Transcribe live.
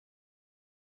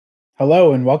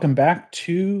Hello and welcome back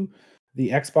to the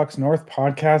Xbox North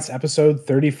podcast, episode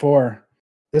 34.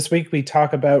 This week we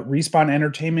talk about Respawn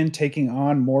Entertainment taking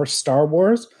on more Star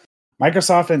Wars,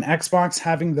 Microsoft and Xbox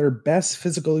having their best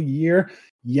physical year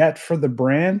yet for the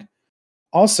brand.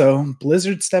 Also,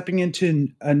 Blizzard stepping into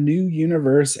a new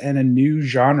universe and a new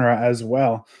genre as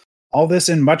well. All this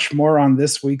and much more on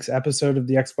this week's episode of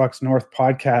the Xbox North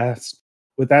podcast.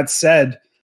 With that said,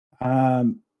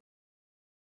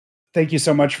 thank you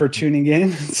so much for tuning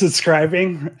in,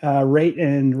 subscribing, rate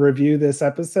and review this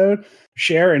episode,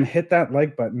 share and hit that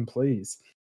like button, please.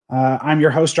 I'm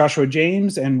your host, Joshua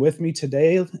James, and with me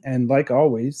today, and like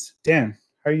always, Dan.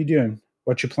 How are you doing?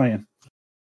 What you playing?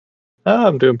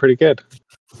 I'm doing pretty good.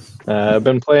 I've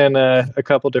been playing a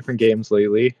couple different games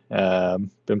lately.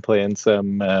 Been playing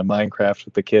some Minecraft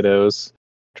with the kiddos,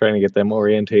 trying to get them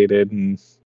orientated and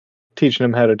teaching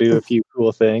them how to do a few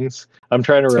cool things. I'm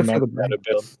trying to remember how to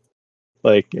build.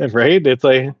 Right? It's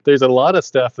like there's a lot of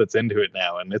stuff that's into it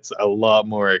now, and it's a lot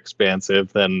more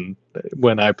expansive than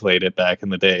when I played it back in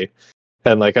the day.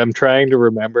 And I'm trying to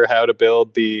remember how to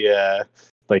build the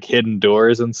hidden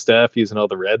doors and stuff using all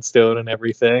the redstone and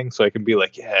everything, so I can be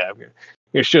like, yeah, I'm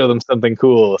gonna show them something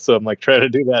cool. So I'm trying to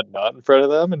do that not in front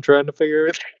of them and trying to figure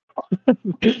it out.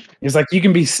 It's like you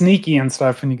can be sneaky and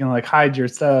stuff, and you can hide your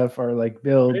stuff or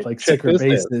build secret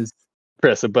bases.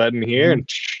 Press a button here and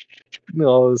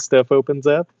all this stuff opens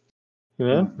up.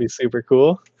 Be super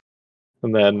cool.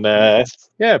 And then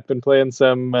I've been playing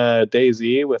some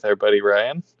DayZ with our buddy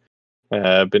Ryan.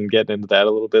 I've been getting into that a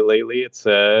little bit lately. It's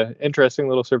an interesting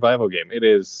little survival game. It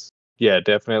is,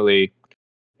 definitely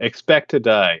expect to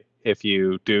die if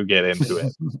you do get into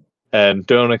it. And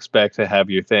don't expect to have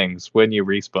your things when you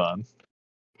respawn.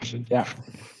 Yeah.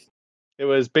 It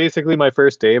was basically my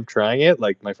first day of trying it.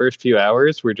 My first few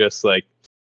hours were just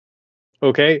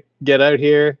okay, get out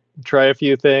here, try a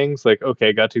few things.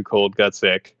 Okay, got too cold, got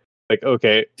sick.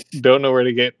 Okay, don't know where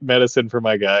to get medicine for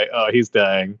my guy. Oh, he's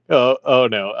dying. Oh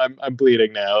no, I'm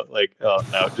bleeding now. Oh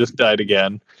no, just died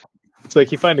again.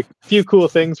 It's you find a few cool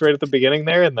things right at the beginning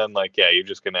there, and then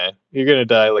you're gonna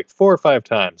die 4 or 5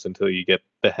 times until you get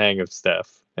the hang of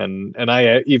stuff. And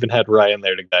I even had Ryan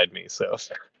there to guide me. So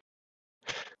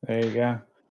there you go.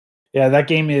 Yeah, that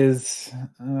game is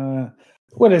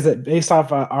what is it? Based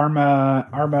off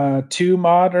Arma 2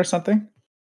 mod or something?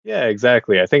 Yeah,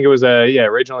 exactly. I think it was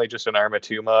originally just an Arma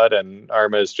 2 mod, and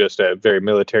Arma is just a very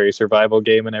military survival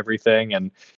game and everything.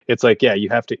 And it's you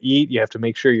have to eat, you have to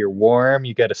make sure you're warm,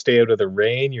 you got to stay out of the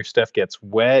rain, your stuff gets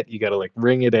wet, you got to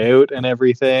wring it out and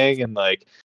everything, and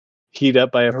heat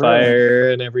up by a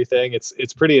fire and everything.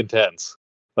 It's pretty intense.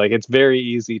 It's very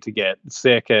easy to get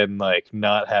sick and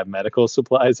not have medical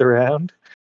supplies around.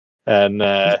 And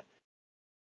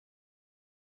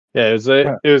yeah,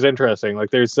 it was interesting.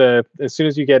 There's as soon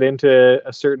as you get into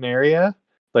a certain area,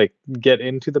 get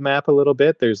into the map a little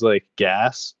bit, there's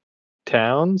gas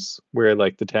towns where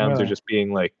the towns are just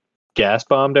being gas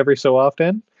bombed every so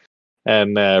often.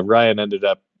 And Ryan ended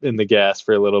up in the gas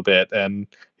for a little bit, and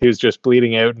he was just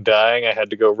bleeding out and dying. I had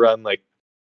to go run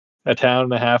a town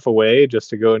and a half away just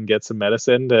to go and get some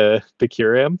medicine to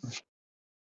cure him.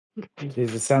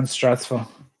 Jeez, it sounds stressful.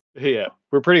 Yeah,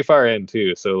 we're pretty far in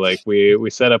too, so we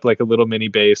set up a little mini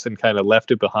base and kind of left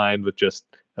it behind with just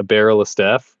a barrel of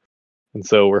stuff, and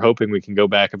so we're hoping we can go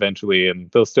back eventually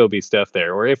and there'll still be stuff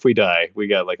there, or if we die we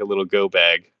got a little go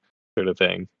bag sort of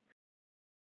thing.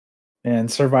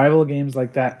 And survival games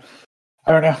like that,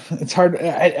 I don't know, it's hard.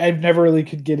 I've never really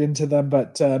could get into them,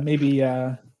 but maybe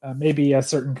a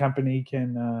certain company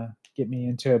can get me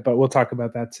into it, but we'll talk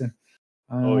about that soon.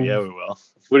 Oh yeah, we will.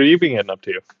 What have you been getting up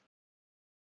to?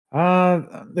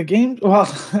 The game,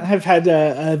 well, I've had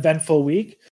an eventful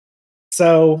week.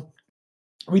 So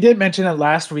we did mention it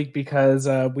last week because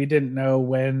we didn't know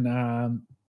when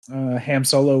Ham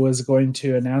Solo was going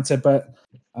to announce it, but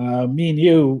me and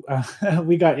you,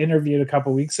 we got interviewed a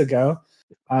couple weeks ago.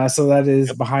 So that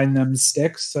is Behind Them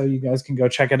Sticks. So you guys can go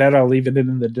check it out. I'll leave it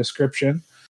in the description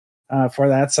for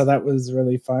that. So that was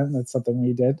really fun. That's something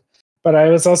we did. But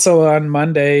I was also on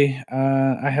Monday.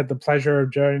 I had the pleasure of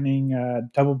joining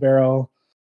Double Barrel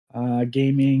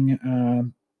Gaming.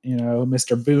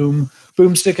 Mr.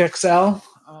 Boomstick XL.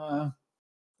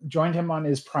 Joined him on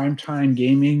his primetime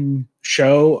gaming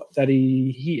show that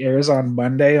he airs on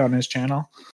Monday on his channel,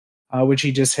 which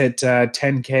he just hit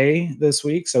 10K this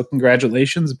week. So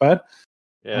congratulations, bud.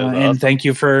 Yeah, awesome. And thank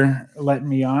you for letting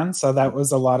me on. So that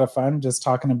was a lot of fun. Just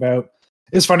talking about.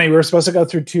 It's funny. We were supposed to go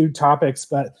through 2 topics,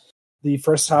 but the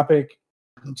first topic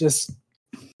just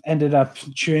ended up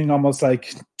chewing almost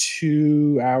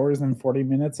 2 hours and 40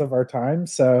 minutes of our time.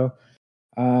 So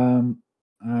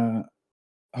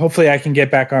hopefully I can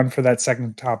get back on for that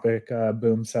second topic,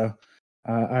 Boom. So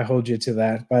I hold you to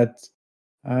that. But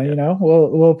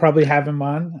we'll probably have him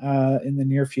on in the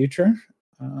near future.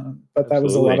 But that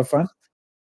was a lot of fun.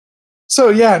 So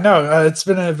it's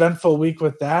been an eventful week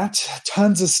with that.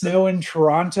 Tons of snow in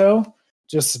Toronto.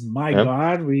 Just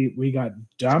God, we got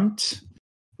dumped.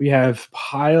 We have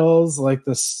piles like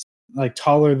this, like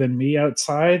taller than me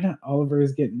outside. Oliver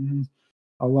is getting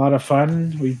a lot of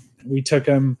fun. We took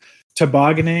him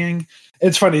tobogganing.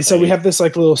 It's funny. So we have this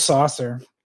like little saucer.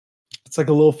 It's like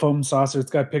a little foam saucer. It's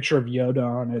got a picture of Yoda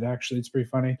on it. Actually, it's pretty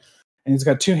funny. And it's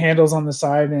got two handles on the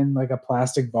side and like a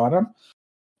plastic bottom.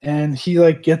 And he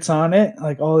like gets on it,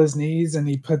 like all his knees, and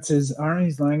he puts his arm.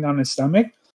 He's lying on his stomach,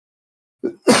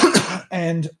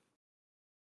 and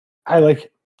I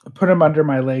like put him under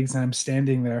my legs, and I'm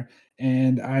standing there,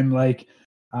 and I'm like,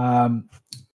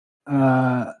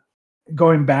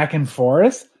 going back and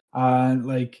forth,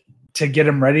 like to get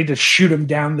him ready to shoot him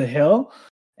down the hill.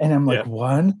 And I'm like,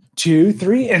 1, 2,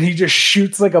 3, and he just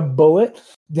shoots like a bullet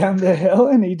down the hill,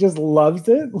 and he just loves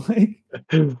it. Like,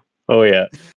 oh yeah.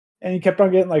 And he kept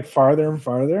on getting like farther and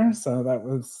farther. So that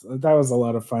was a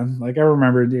lot of fun. Like I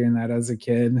remember doing that as a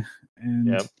kid, and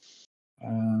it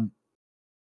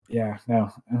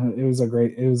was a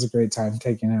great time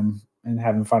taking him and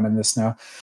having fun in the snow.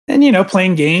 And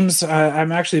playing games.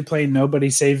 I'm actually playing Nobody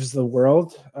Saves the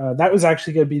World. That was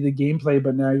actually going to be the gameplay,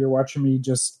 but now you're watching me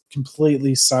just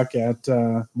completely suck at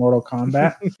Mortal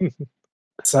Kombat.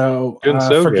 So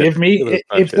forgive me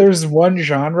if there's one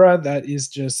genre that is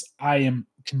just I am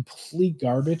complete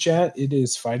garbage at. It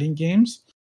is fighting games.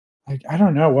 Like I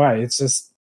don't know why. It's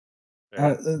just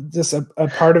just a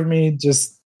part of me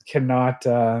just cannot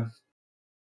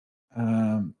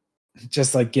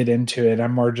just like get into it.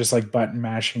 I'm more just like button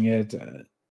mashing it.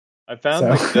 I found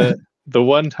like the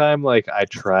one time like I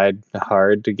tried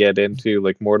hard to get into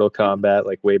like Mortal Kombat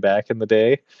like way back in the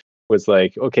day was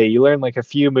like, okay, you learn like a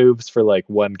few moves for like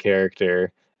one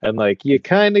character, and like you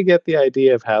kind of get the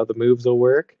idea of how the moves will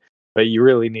work, but you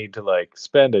really need to like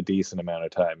spend a decent amount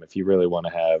of time if you really want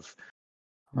to have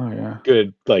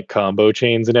good like combo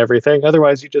chains and everything.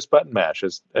 Otherwise you just button mash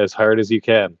as hard as you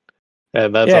can,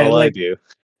 and that's all I do.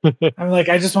 I'm like,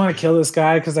 I just want to kill this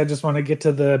guy because I just want to get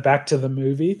to back to the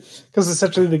movie, because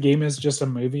essentially the game is just a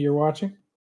movie you're watching.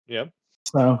 Yep.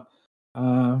 So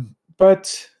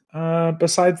but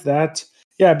besides that,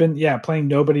 I've been playing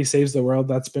Nobody Saves the World.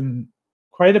 That's been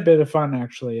quite a bit of fun,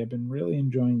 actually. I've been really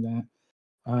enjoying that.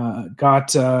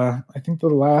 Got I think the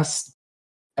last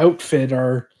outfit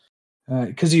are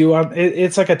because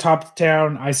it's like a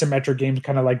top-down isometric game,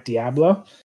 kind of like Diablo,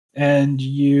 and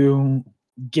you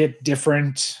get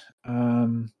different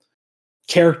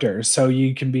characters. So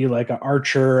you can be like an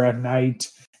archer, a knight,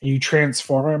 and you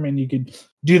transform, and you could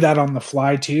do that on the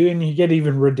fly too, and you get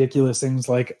even ridiculous things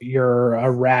like you're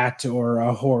a rat or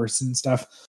a horse and stuff.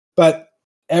 But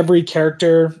every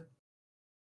character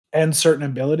and certain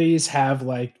abilities have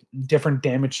like different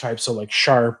damage types, so like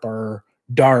sharp or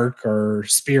dark or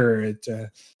spirit.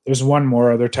 There's one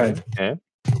more other type. Okay.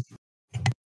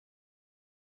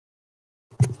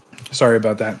 Sorry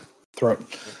about that throat.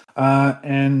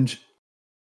 And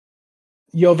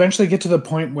you'll eventually get to the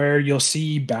point where you'll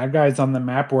see bad guys on the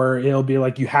map where it'll be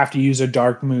like you have to use a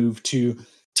dark move to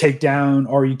take down,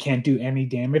 or you can't do any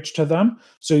damage to them.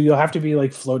 So you'll have to be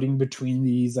like floating between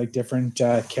these like different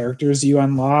characters you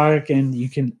unlock, and you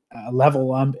can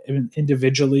level up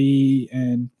individually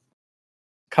and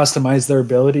customize their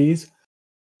abilities.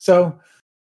 So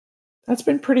that's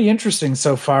been pretty interesting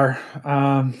so far.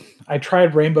 I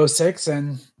tried Rainbow Six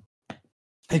and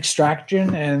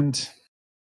Extraction, and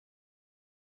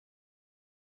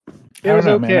it was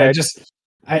okay. Man.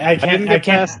 I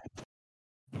can't.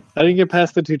 I didn't get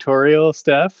past the tutorial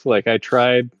stuff. Like I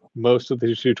tried most of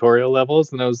the tutorial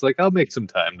levels, and I was like, I'll make some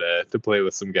time to play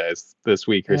with some guys this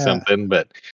week or something.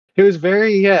 But it was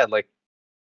very like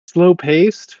slow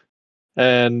paced,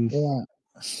 and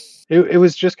it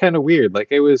was just kind of weird. Like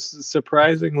it was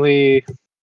surprisingly.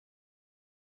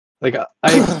 Like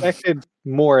I expected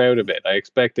more out of it. I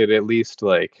expected at least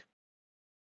like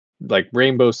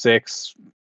Rainbow Six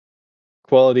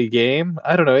quality game.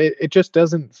 I don't know. It just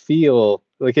doesn't feel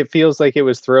like it feels like it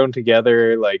was thrown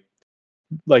together. Like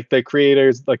the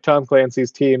creators, like Tom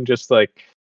Clancy's team, just like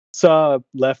saw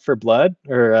Left 4 Blood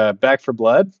or Back 4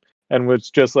 Blood, and was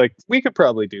just like, we could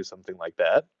probably do something like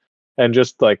that, and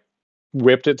just like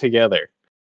whipped it together.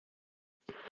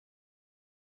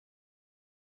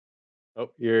 Oh,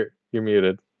 you're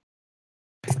muted.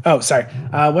 Oh, sorry.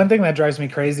 One thing that drives me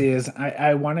crazy is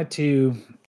I wanted to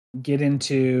get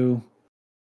into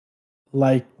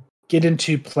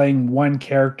playing one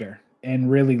character.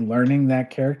 and really learning that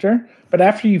character. But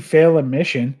after you fail a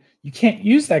mission, you can't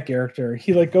use that character.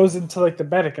 He like goes into like the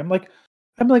medic. I'm like,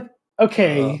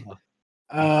 okay,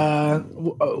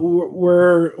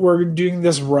 we're doing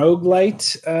this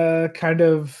roguelite kind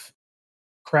of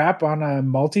crap on a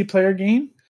multiplayer game.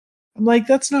 I'm like,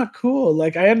 that's not cool.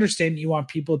 Like, I understand you want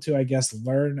people to, I guess,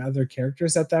 learn other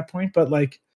characters at that point, but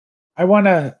like, I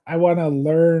wanna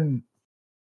learn.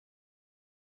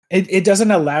 It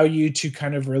doesn't allow you to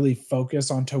kind of really focus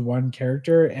onto one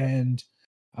character and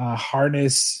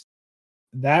harness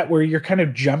that, where you're kind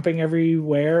of jumping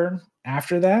everywhere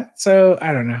after that. So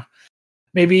I don't know.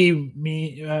 Maybe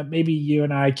maybe you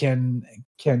and I can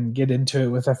get into it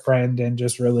with a friend and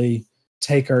just really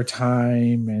take our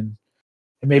time and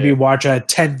maybe watch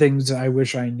 10 things I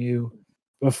wish I knew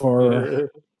before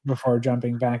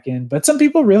jumping back in. But some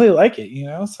people really like it, you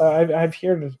know. So I've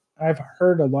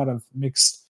heard a lot of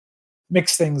mixed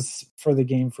things for the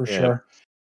game for sure.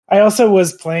 I also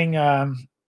was playing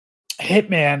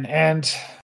Hitman, and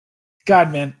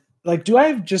God, man, like, do I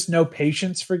have just no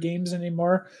patience for games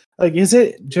anymore? Like, is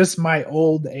it just my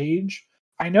old age?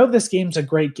 I know this game's a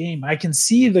great game. I can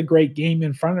see the great game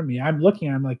in front of me. I'm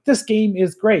like, this game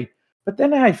is great. But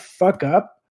then I fuck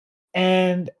up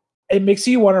and it makes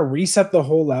you want to reset the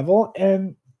whole level.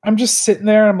 And I'm just sitting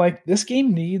there. I'm like, this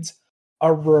game needs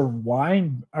a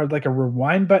rewind, or like a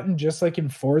rewind button, just like in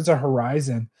Forza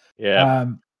Horizon. Yeah.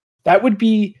 That would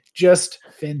be just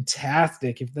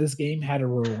fantastic if this game had a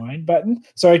rewind button,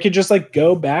 so I could just like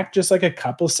go back just like a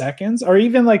couple seconds, or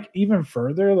even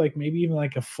further, like maybe even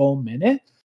like a full minute,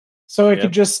 so I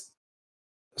could just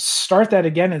start that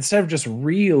again instead of just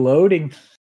reloading.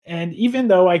 And even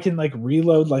though I can like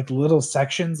reload like little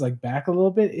sections like back a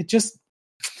little bit, you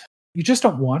just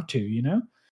don't want to, you know?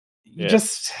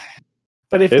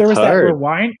 But if there was that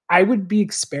rewind, I would be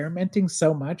experimenting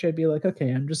so much. I'd be like,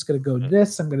 okay, I'm just going to go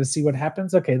this. I'm going to see what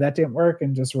happens. Okay, that didn't work,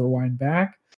 and just rewind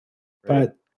back. Right.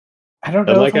 But I don't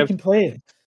know if I can play it.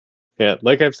 Yeah,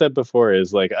 like I've said before,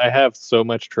 is like I have so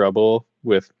much trouble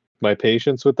with my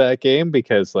patience with that game,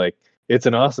 because like it's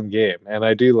an awesome game, and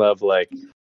I do love like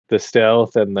the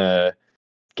stealth and the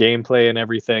gameplay and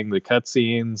everything, the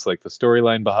cutscenes, like the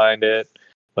storyline behind it,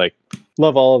 like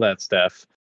love all of that stuff.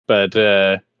 But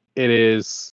it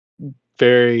is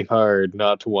very hard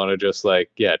not to want to just like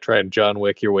try and John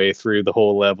Wick your way through the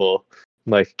whole level.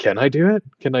 Like, can I do it?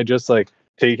 Can I just like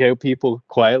take out people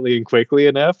quietly and quickly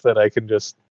enough that I can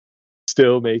just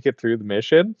still make it through the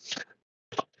mission?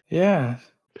 Yeah,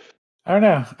 I don't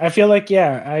know. I feel like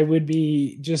I would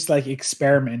be just like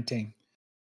experimenting.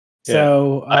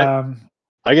 So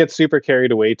I get super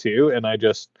carried away too, and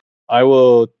I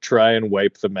will try and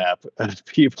wipe the map out of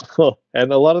people,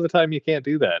 and a lot of the time you can't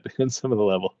do that in some of the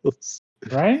levels.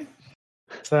 Right?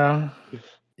 So,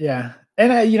 yeah.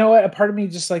 And you know what? A part of me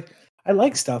just like, I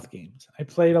like stealth games. I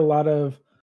played a lot of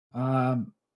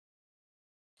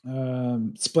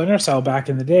Splinter Cell back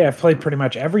in the day. I've played pretty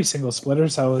much every single Splinter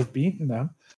Cell, has beaten them.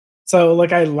 So,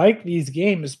 like, I like these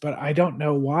games, but I don't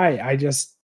know why.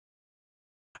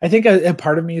 I think a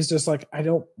part of me is just like, I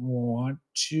don't want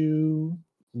to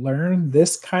learn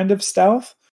this kind of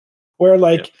stealth. Where,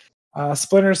 like,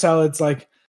 Splinter Cell, it's like,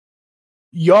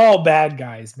 y'all bad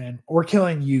guys, man. We're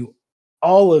killing you.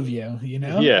 All of you, you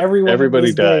know? Yeah,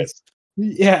 everybody dies.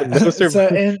 Yeah.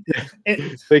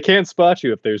 They can't spot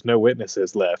you if there's no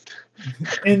witnesses left.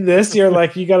 In this, you're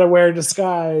like, you got to wear a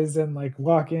disguise and like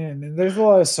walk in. And there's a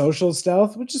lot of social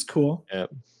stealth, which is cool. Yeah.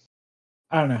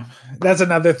 I don't know. That's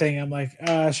another thing. I'm like,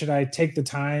 should I take the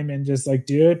time and just like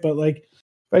do it? But like,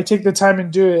 if I take the time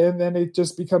and do it, and then it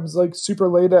just becomes like super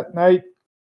late at night,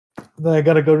 then I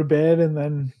got to go to bed, and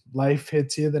then life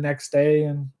hits you the next day,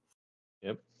 and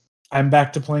I'm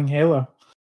back to playing Halo.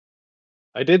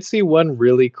 I did see one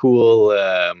really cool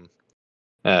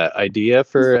idea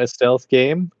for a stealth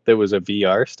game that was a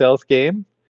VR stealth game.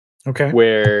 Okay.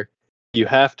 Where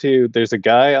there's a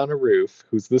guy on a roof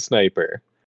who's the sniper,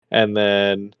 and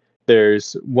then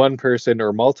there's one person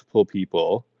or multiple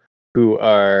people who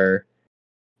are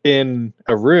in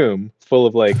a room full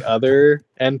of like other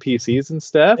NPCs and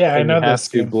stuff. Yeah, and I know you have this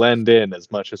to game. blend in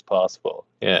as much as possible.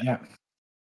 Yeah.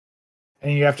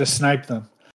 And you have to snipe them.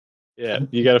 Yeah,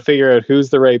 you got to figure out who's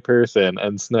the right person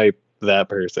and snipe that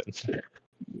person.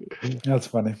 That's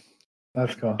funny.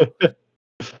 That's cool.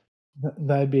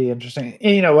 That'd be interesting.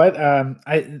 And you know what?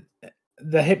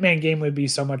 The Hitman game would be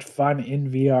so much fun in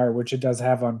VR, which it does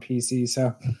have on PC.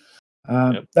 So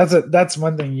that's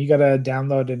one thing. You got to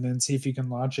download it and see if you can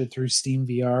launch it through Steam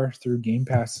VR through Game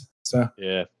Pass. So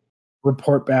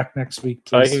report back next week,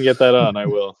 please. If I can get that on, I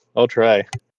will. I'll try.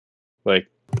 Like,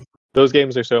 Those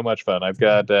games are so much fun. I've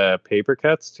got Paper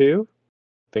Cuts too.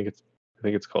 I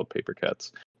think it's called Paper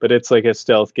Cuts, but it's like a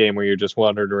stealth game where you're just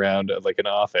wandering around like an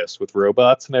office with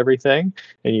robots and everything,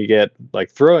 and you get like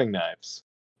throwing knives,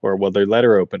 or well, they're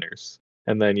letter openers,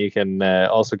 and then you can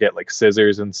also get like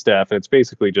scissors and stuff. And it's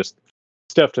basically just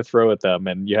stuff to throw at them,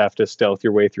 and you have to stealth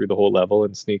your way through the whole level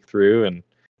and sneak through and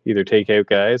either take out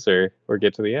guys or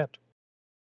get to the end.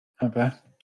 Okay.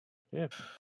 Yeah.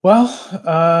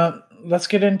 Well, let's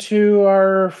get into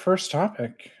our first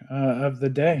topic of the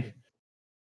day.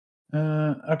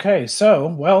 Okay, so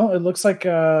well, it looks like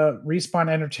Respawn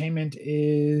Entertainment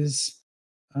is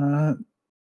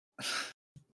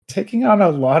taking on a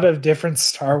lot of different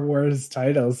Star Wars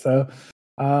titles. So,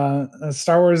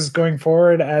 Star Wars is going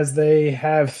forward as they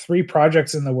have 3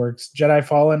 projects in the works. Jedi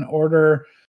Fallen Order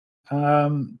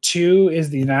 2 is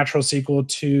the natural sequel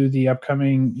to the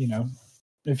upcoming,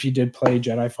 if you did play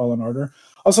Jedi Fallen Order.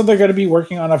 Also, they're going to be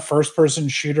working on a first-person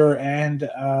shooter and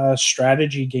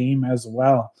strategy game as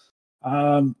well.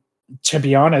 To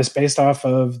be honest, based off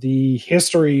of the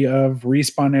history of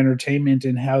Respawn Entertainment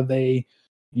and how they,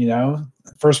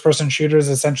 first-person shooters,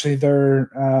 essentially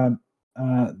they're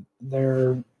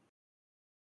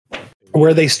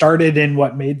where they started and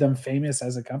what made them famous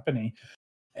as a company.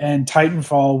 And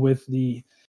Titanfall with the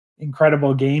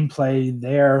incredible gameplay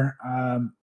there.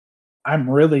 I'm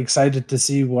really excited to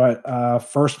see what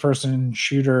first-person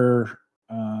shooter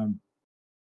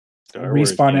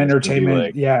Respawn Entertainment.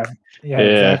 Like. Yeah,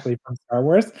 exactly, from Star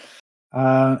Wars.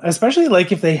 Especially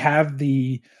like if they have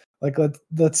the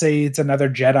let's say it's another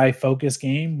Jedi focus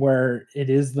game where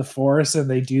it is the Force and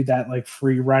they do that like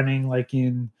free running like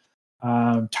in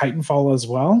Titanfall as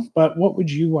well. But what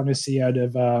would you want to see out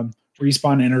of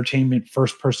Respawn Entertainment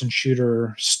first-person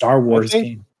shooter Star Wars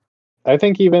game? I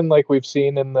think even like we've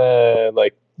seen in the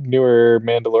like newer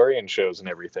Mandalorian shows and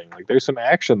everything, like there's some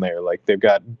action there. Like they've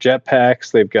got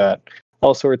jetpacks, they've got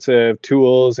all sorts of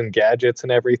tools and gadgets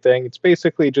and everything. It's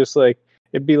basically just like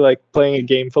it'd be like playing a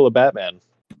game full of Batman.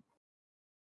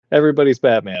 Everybody's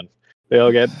Batman. They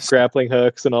all get grappling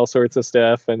hooks and all sorts of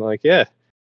stuff, and like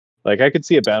like I could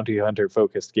see a bounty hunter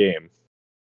focused game.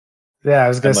 Yeah, I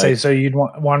was gonna say, so you'd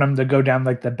want them to go down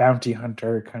like the bounty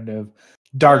hunter kind of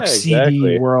dark,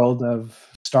 seedy world of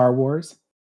Star Wars.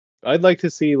 I'd like to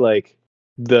see like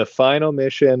the final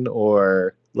mission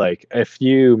or like a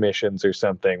few missions or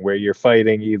something where you're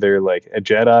fighting either like a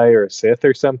Jedi or a Sith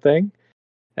or something,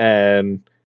 and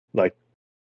like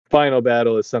final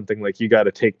battle is something like you got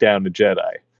to take down a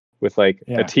Jedi with like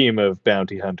a team of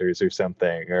bounty hunters or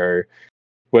something, or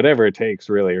whatever it takes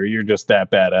really, or you're just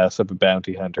that badass of a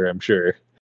bounty hunter. I'm sure.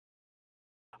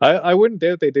 I wouldn't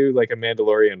doubt they do like a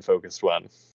Mandalorian focused one.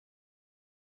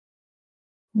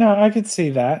 No, I could see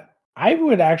that. I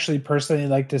would actually personally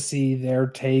like to see their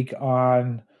take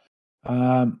on.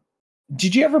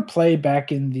 Did you ever play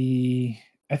back in the?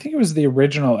 I think it was the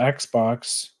original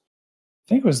Xbox. I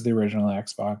think it was the original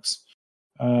Xbox.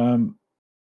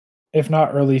 If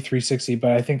not early 360,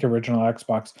 but I think original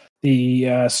Xbox.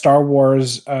 The Star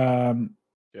Wars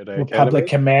Republic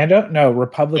Commando. No,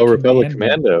 Republic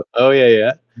Commando. Oh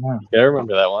yeah. I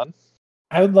remember that one.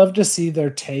 I would love to see their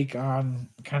take on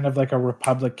kind of like a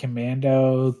Republic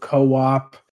Commando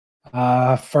co-op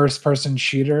first-person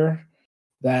shooter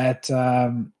that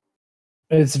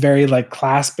it's very like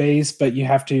class-based, but you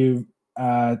have to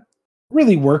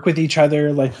really work with each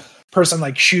other. Like person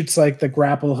like shoots like the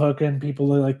grapple hook and people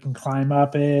like can climb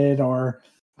up it, or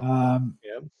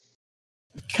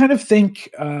kind of think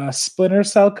Splinter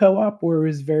Cell co-op where it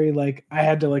was very like I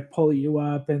had to like pull you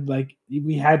up and like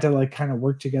we had to like kind of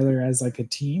work together as like a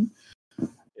team.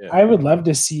 I would love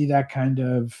to see that kind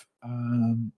of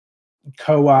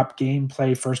co-op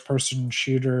gameplay, first-person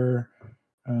shooter,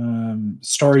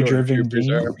 story-driven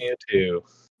game. Army too.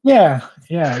 Yeah,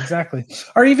 exactly.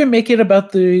 Or even make it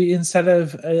about instead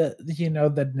of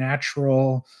the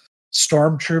natural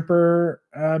stormtrooper,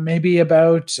 maybe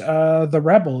about the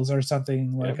rebels or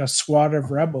something like a squad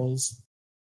of rebels.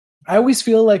 I always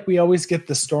feel like we always get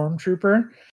the stormtrooper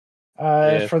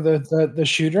for the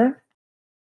shooter.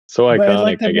 So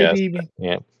iconic, I guess.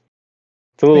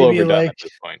 It's a little overdone at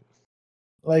this point.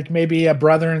 Like maybe a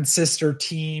brother and sister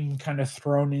team kind of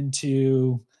thrown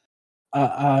into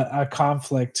a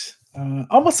conflict,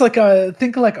 almost like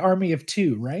think like Army of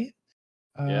Two, right?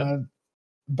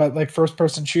 But like first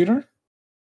person shooter.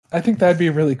 I think that'd be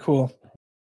really cool.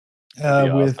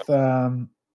 Awesome.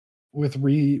 With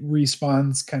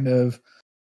Respawn's kind of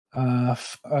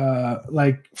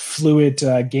like fluid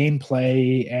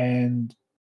gameplay and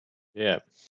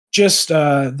just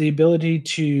the ability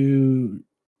to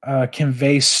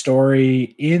convey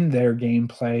story in their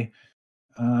gameplay.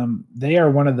 they are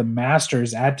one of the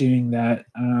masters at doing that.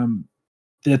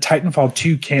 The Titanfall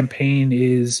 2 campaign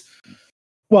is,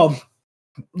 well,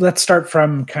 let's start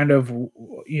from kind of,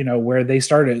 where they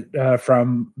started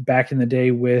from back in the day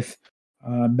with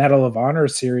Medal of Honor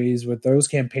series, with those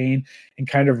campaign, and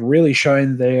kind of really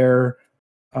showing their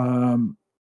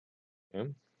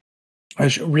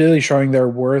really showing their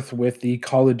worth with the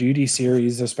Call of Duty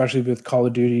series, especially with Call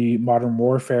of Duty Modern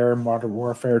Warfare, Modern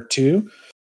Warfare 2.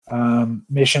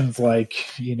 Missions like,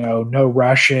 No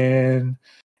Russian,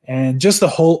 and just the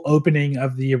whole opening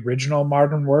of the original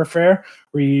Modern Warfare,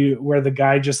 where the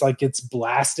guy just like gets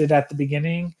blasted at the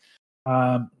beginning.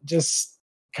 Just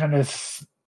kind of,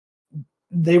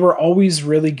 they were always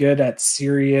really good at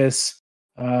serious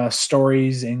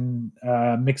stories and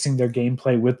mixing their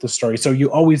gameplay with the story. So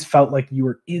you always felt like you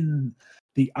were in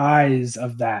the eyes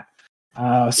of that.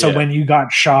 When you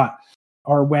got shot,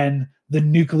 or when the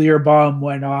nuclear bomb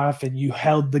went off and you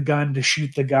held the gun to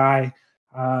shoot the guy,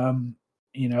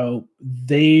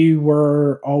 they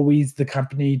were always the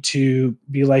company to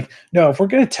be like, no, if we're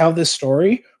going to tell this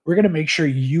story, we're going to make sure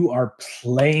you are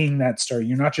playing that story.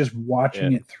 You're not just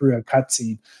watching it through a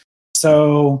cutscene.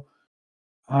 So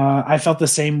I felt the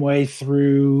same way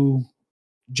through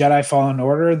Jedi Fallen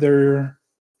Order. There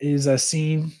is a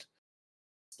scene,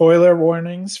 spoiler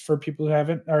warnings for people who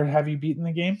haven't, or have you beaten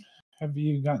the game? Have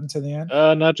you gotten to the end?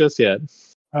 Not just yet.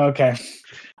 Okay.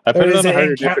 I put it on a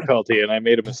harder difficulty, and I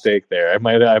made a mistake there. I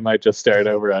might just start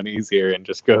over on easier and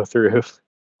just go through.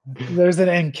 There's an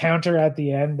encounter at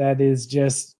the end that is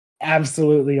just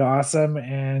absolutely awesome,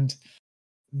 and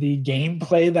the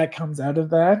gameplay that comes out of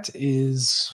that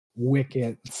is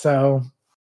wicked. So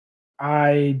all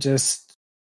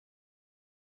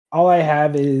I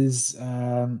have is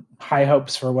high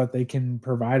hopes for what they can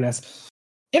provide us.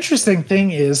 Interesting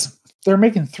thing is they're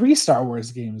making 3 Star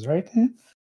Wars games, right?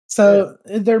 So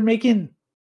they're making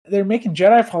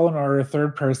Jedi Fallen Order a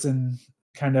third person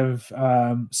kind of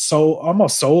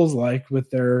almost Souls-like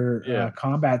with their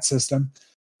combat system.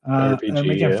 RPG, they're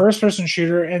making a first person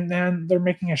shooter, and then they're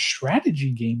making a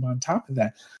strategy game on top of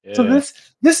that. Yeah. So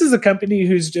this is a company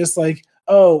who's just like,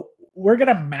 oh, we're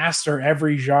gonna master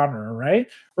every genre, right?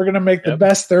 We're gonna make the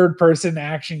best third person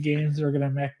action games. We're gonna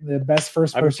make the best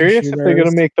first person shooters. I'm curious if they're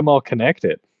gonna make them all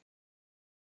connected.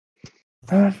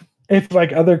 If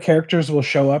like other characters will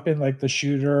show up in like the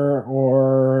shooter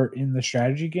or in the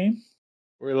strategy game,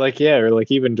 or like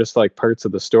even just like parts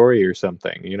of the story or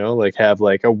something, like have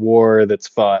like a war that's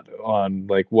fought on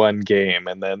like one game,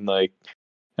 and then like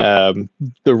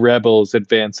the rebels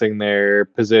advancing their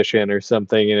position or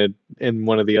something in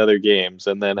one of the other games,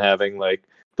 and then having like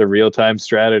the real-time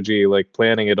strategy, like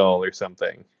planning it all or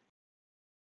something.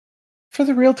 For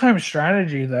the real-time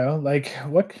strategy though, like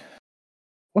what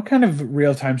kind of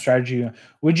real-time strategy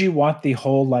would you want? The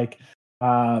whole like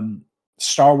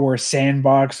Star Wars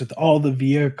sandbox with all the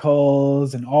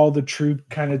vehicles and all the troop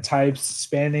kind of types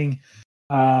spanning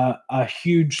a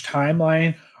huge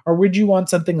timeline? Or would you want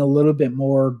something a little bit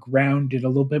more grounded, a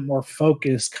little bit more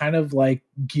focused, kind of like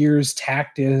Gears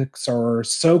Tactics or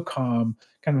SOCOM,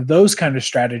 kind of those kind of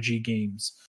strategy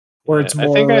games where it's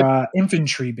more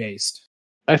infantry based?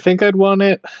 I think I'd want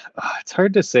it. It's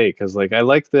hard to say because like I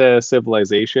like the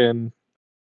Civilization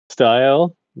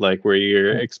style, like where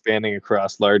you're expanding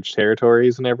across large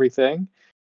territories and everything.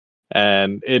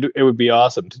 And it would be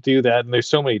awesome to do that. And there's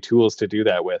so many tools to do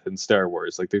that with in Star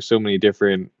Wars. Like there's so many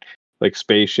different like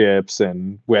spaceships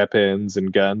and weapons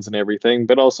and guns and everything,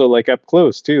 but also like up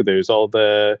close too. There's all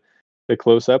the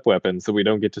close up weapons that we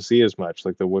don't get to see as much,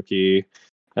 like the Wookiee,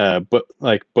 but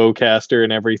like bowcaster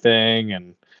and everything,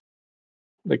 and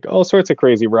like all sorts of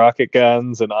crazy rocket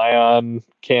guns and ion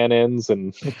cannons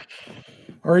and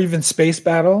or even space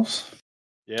battles.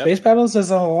 Yeah, space battles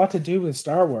has a lot to do with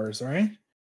Star Wars, right?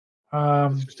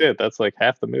 That's just it. That's like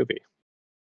half the movie.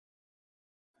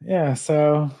 Yeah,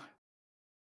 so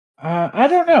I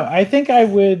don't know. I think I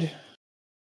would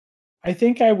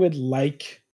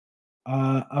like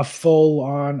a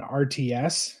full-on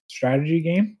RTS strategy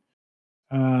game.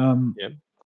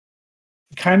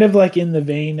 Kind of like in the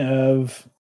vein of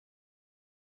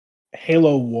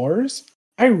Halo Wars.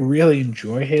 I really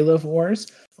enjoy Halo Wars.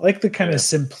 I like the kind of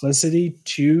simplicity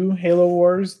to Halo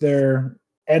Wars.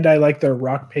 And I like their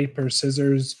rock, paper,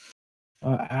 scissors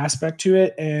aspect to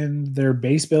it, and their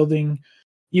base building,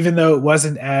 even though it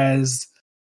wasn't as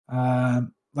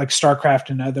like StarCraft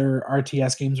and other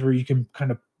RTS games where you can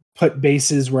kind of put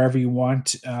bases wherever you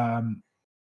want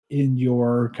in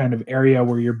your kind of area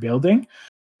where you're building.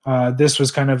 This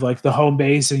was kind of like the home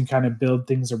base and kind of build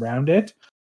things around it.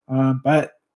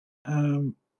 But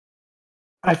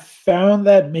I found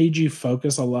that made you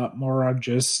focus a lot more on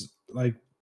just like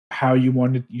how you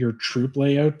wanted your troop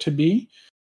layout to be.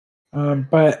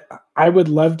 But I would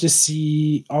love to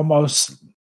see almost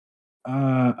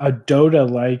a Dota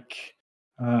like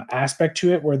aspect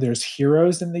to it where there's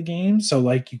heroes in the game. So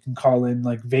like you can call in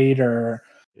like Vader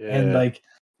and Yeah. like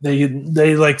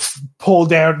they like pull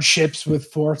down ships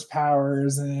with force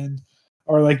powers and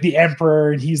or like the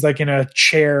Emperor and he's like in a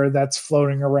chair that's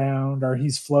floating around or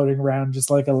he's floating around just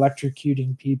like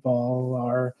electrocuting people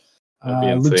or That'd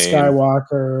be Luke insane.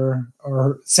 Skywalker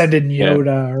or send in Yeah.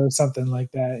 Yoda or something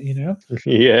like that, you know?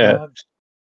 Yeah.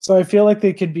 So I feel like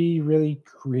they could be really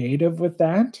creative with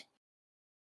that.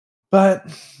 But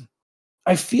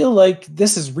I feel like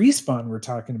this is Respawn we're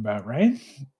talking about, right?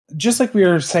 Just like we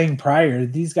were saying prior,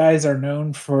 these guys are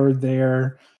known for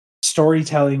their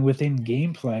storytelling within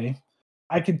gameplay.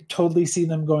 I could totally see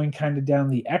them going kind of down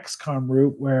the XCOM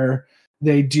route where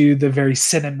they do the very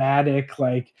cinematic,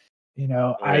 like,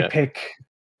 Oh I yeah. pick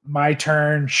my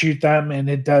turn, shoot them, and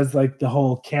it does like the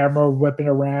whole camera whipping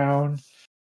around.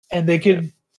 And they Yeah.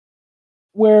 could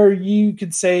where you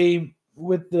could say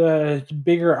with the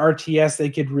bigger RTS, they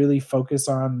could really focus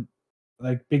on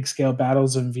like big scale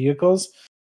battles and vehicles.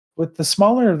 With the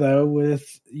smaller though,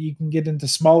 with you can get into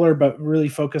smaller but really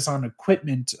focus on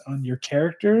equipment on your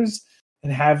characters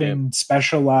and Yeah. having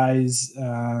specialized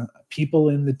people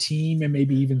in the team and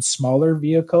maybe even smaller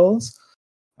vehicles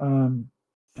um,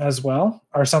 as well,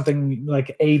 or something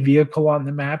like a vehicle on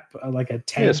the map, like a Yeah.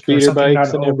 tank or Speeder something not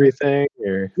bikes and over. everything.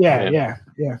 Or Yeah, yeah. yeah,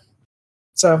 yeah.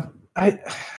 So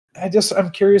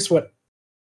I'm curious what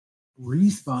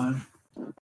Respawn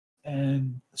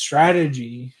and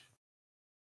strategy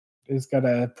is going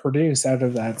to produce out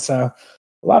of that. So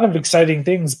a lot of exciting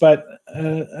things. But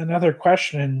another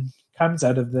question comes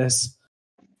out of this: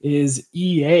 is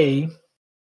EA?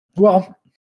 Well,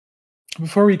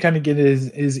 before we kind of get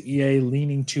is EA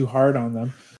leaning too hard on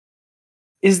them?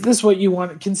 Is this what you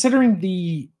want? Considering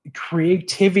the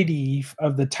creativity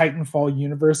of the Titanfall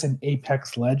universe and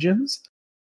Apex Legends,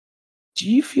 do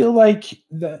you feel like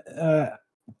the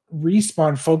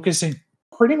Respawn focusing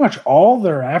pretty much all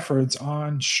their efforts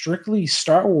on strictly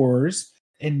Star Wars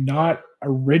and not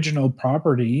original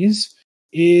properties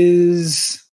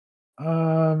is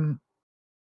um,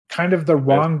 kind of the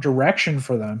But wrong direction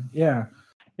for them? Yeah.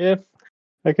 yeah,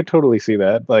 I could totally see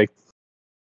that. Like,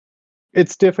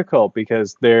 it's difficult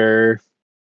because they're,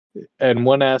 in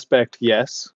one aspect,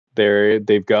 yes,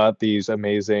 they've got these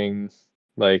amazing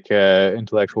like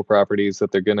intellectual properties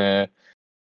that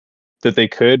they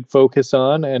could focus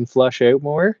on and flush out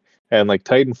more. And like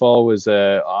Titanfall was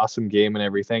a awesome game and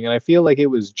everything, and I feel like it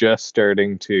was just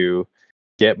starting to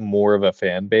get more of a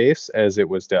fan base as it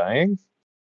was dying.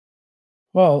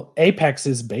 Well, Apex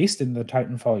is based in the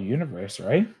Titanfall universe,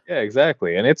 right? Yeah,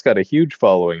 exactly. And it's got a huge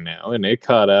following now, and it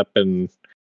caught up and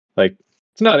like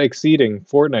it's not exceeding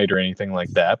Fortnite or anything like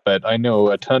that, but I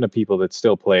know a ton of people that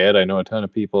still play it. I know a ton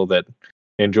of people that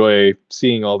enjoy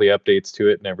seeing all the updates to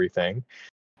it and everything.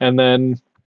 And then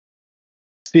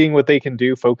seeing what they can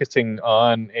do focusing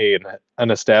on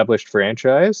an established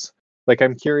franchise. Like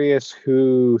I'm curious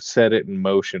who set it in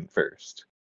motion first.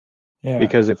 Yeah.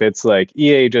 Because if it's like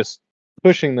EA just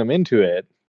pushing them into it,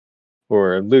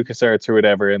 or LucasArts or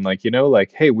whatever, and like,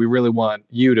 like, hey, we really want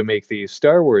you to make these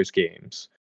Star Wars games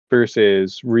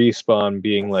versus Respawn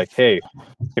being like, hey,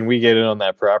 can we get in on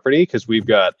that property? Because we've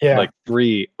got Yeah. like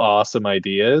 3 awesome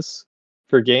ideas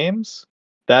for games.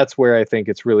 That's where I think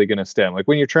it's really going to stem. Like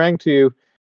when you're trying to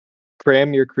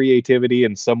cram your creativity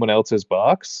in someone else's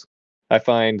box, I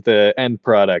find the end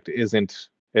product isn't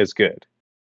as good.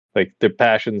 Like the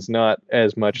passion's not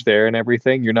as much there and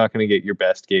everything. You're not going to get your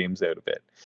best games out of it.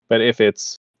 But if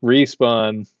it's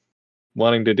Respawn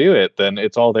wanting to do it, then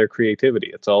it's all their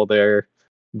creativity. It's all their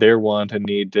want and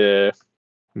need to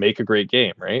make a great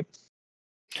game, right?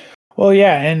 Well,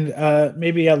 yeah, and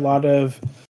maybe a lot of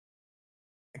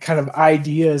kind of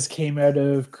ideas came out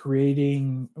of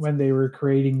creating when they were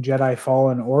creating Jedi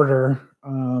Fallen Order.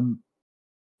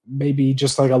 Maybe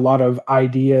just like a lot of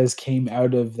ideas came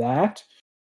out of that,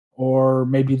 or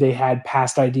maybe they had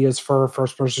past ideas for a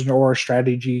first person or a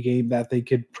strategy game that they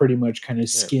could pretty much kind of Yeah.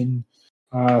 skin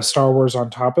Star Wars on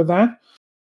top of that.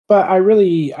 But I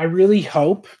really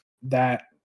hope that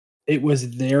it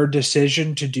was their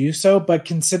decision to do so. But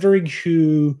considering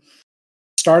who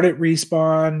started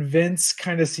Respawn, Vince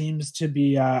kind of seems to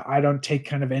be I don't take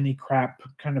kind of any crap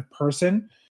kind of person,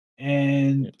 Yeah.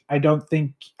 and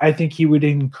I think he would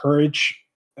encourage,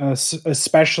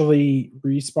 especially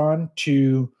Respawn,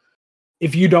 to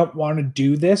if you don't want to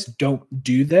do this, don't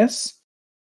do this.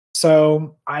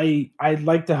 So I'd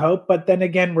like to hope, but then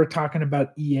again, we're talking about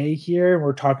EA here, and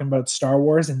we're talking about Star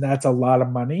Wars, and that's a lot of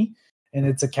money, and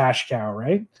it's a cash cow,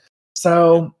 right?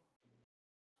 So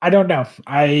I don't know.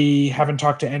 I haven't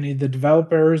talked to any of the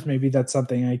developers. Maybe that's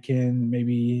something I can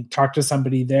maybe talk to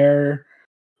somebody there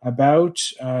about.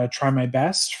 Try my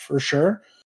best for sure,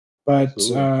 but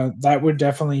that would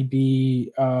definitely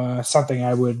be something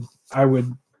I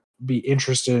would be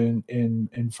interested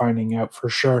in finding out for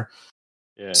sure.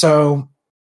 Yeah. So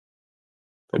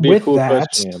that'd be a cool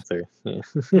question to answer.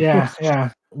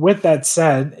 yeah. With that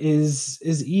said, is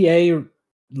EA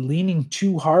leaning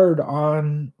too hard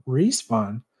on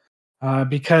Respawn?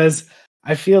 Because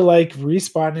I feel like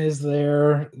Respawn is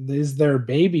their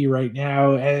baby right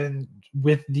now, and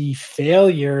with the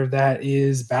failure that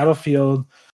is Battlefield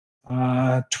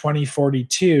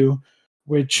 2042,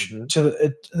 which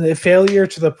to the failure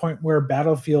to the point where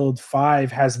Battlefield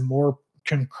 5 has more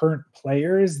concurrent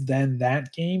players than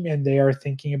that game, and they are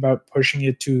thinking about pushing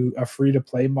it to a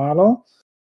free-to-play model.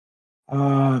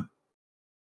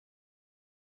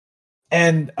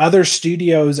 And other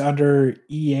studios under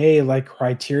EA like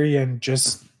Criterion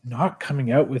just not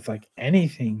coming out with like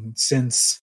anything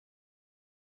since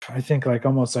I think like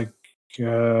almost like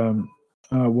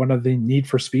one of the Need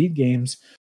for Speed games.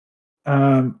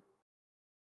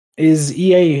 Is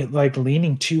EA like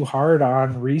leaning too hard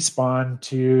on Respawn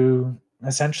to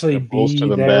essentially bolster be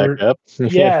them back their up?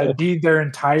 be their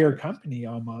entire company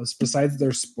almost besides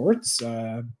their sports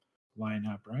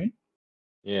lineup, right?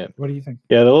 Yeah. What do you think?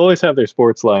 Yeah, they'll always have their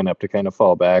sports lineup to kind of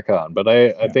fall back on, but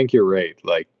I think you're right.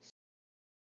 Like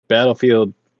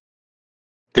Battlefield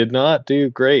did not do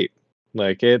great.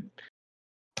 Like it,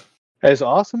 as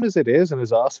awesome as it is, and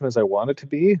as awesome as I want it to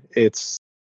be, it's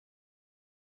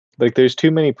like there's too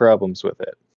many problems with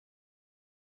it.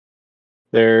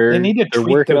 They need to They're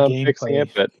tweak working their on fixing gameplay.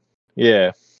 it, but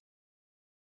yeah,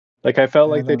 like I felt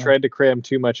like they And tried to cram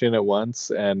too much in at once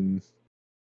and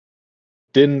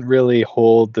didn't really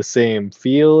hold the same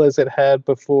feel as it had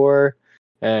before,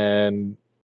 and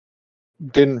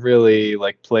didn't really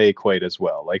like play quite as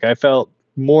well. Like I felt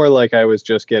more like I was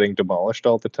just getting demolished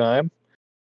all the time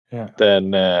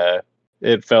than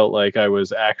it felt like I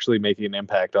was actually making an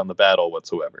impact on the battle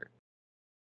whatsoever.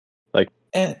 Like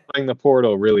playing the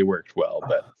Portal really worked well,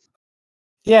 but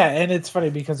yeah, and it's funny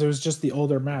because it was just the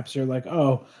older maps. You're like,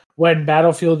 oh, when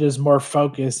Battlefield is more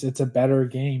focused, it's a better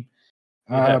game.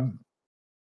 yeah.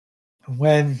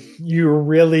 When you're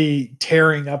really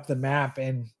tearing up the map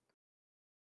and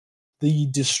the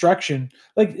destruction,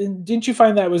 like, didn't you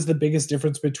find that was the biggest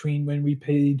difference between when we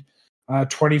played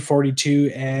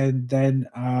 2042 and then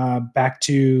back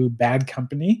to Bad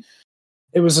Company?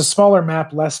 It was a smaller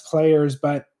map, less players,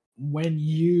 but when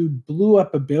you blew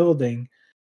up a building,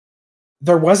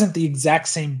 there wasn't the exact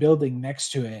same building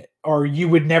next to it, or you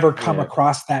would never come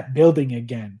across that building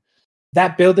again.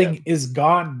 That building is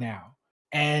gone now.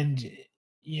 And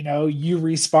you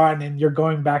respawn and you're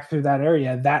going back through that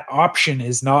area. That option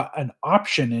is not an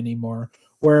option anymore.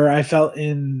 Where I felt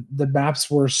in the maps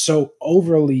were so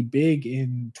overly big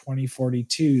in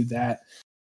 2042 that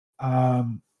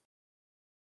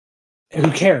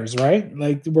who cares, right?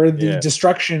 Like where the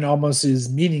destruction almost is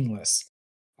meaningless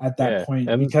at that point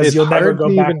and because it's you'll never hard go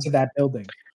to back even, to that building.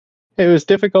 it was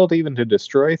difficult even to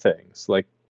destroy things. Like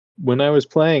when I was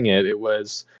playing it, it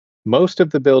was most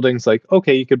of the buildings like,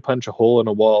 okay, you could punch a hole in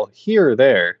a wall here or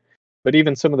there. But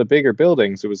even some of the bigger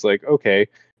buildings, it was like, okay,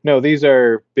 no, these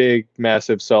are big,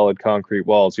 massive, solid concrete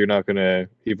walls. You're not going to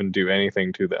even do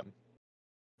anything to them.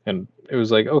 And it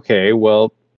was like, okay,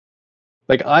 well,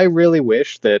 like I really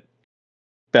wish that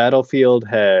Battlefield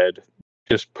had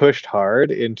just pushed hard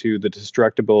into the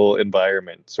destructible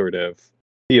environment sort of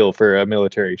feel for a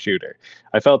military shooter.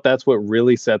 I felt that's what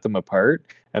really set them apart,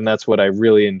 and that's what I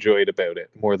really enjoyed about it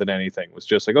more than anything. Was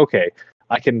just like, okay,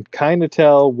 I can kind of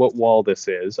tell what wall this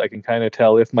is. I can kind of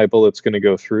tell if my bullet's going to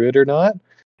go through it or not,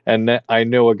 and I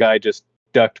know a guy just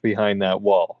ducked behind that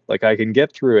wall. Like I can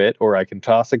get through it, or I can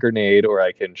toss a grenade, or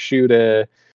I can shoot a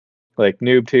like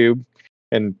noob tube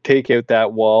and take out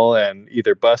that wall and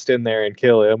either bust in there and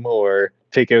kill him or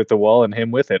take out the wall and him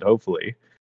with it, hopefully.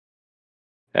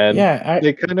 And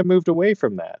they kind of moved away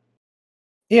from that.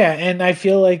 Yeah, and I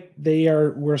feel like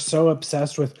we're so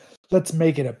obsessed with let's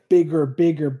make it a bigger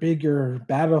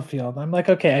Battlefield. I'm like,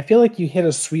 okay, I feel like you hit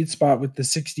a sweet spot with the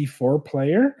 64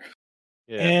 player.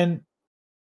 And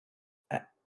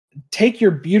take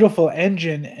your beautiful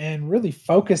engine and really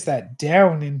focus that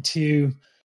down into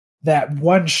that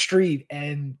one street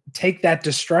and take that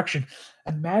destruction.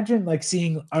 Imagine like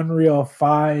seeing Unreal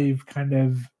 5 kind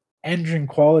of engine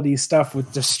quality stuff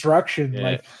with destruction.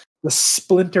 Like the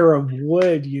splinter of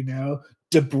wood,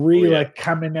 debris like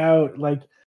coming out, like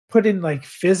put in like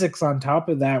physics on top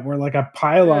of that, where like a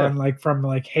pylon like from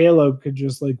like Halo could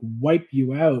just like wipe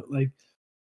you out. Like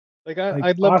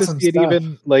I'd love to awesome see it stuff.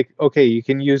 even like, okay, you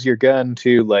can use your gun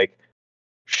to like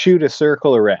shoot a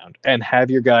circle around and have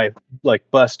your guy like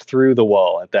bust through the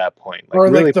wall at that point. Like Or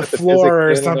really like the put the physics floor or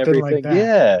in and something like everything. that.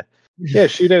 Yeah. Yeah,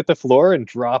 shoot out the floor and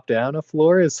drop down a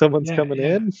floor as someone's coming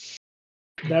in.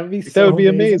 That would be That so would be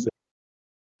amazing. amazing.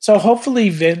 So hopefully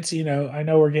Vince, I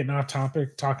know we're getting off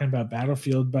topic talking about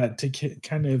Battlefield, but to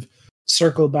kind of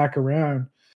circle back around,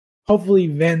 hopefully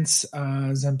Vince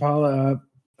Zampella,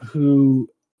 who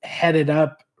headed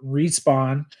up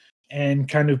Respawn and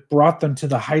kind of brought them to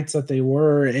the heights that they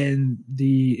were in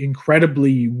the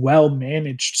incredibly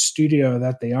well-managed studio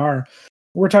that they are.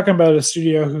 We're talking about a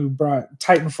studio who brought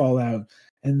Titanfall out,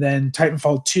 and then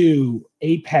Titanfall 2,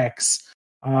 Apex,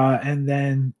 and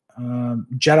then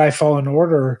Jedi Fallen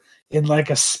Order in like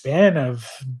a span of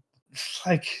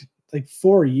like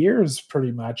 4 years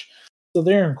pretty much. So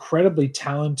they're incredibly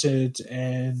talented,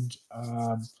 and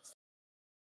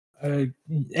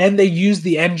they use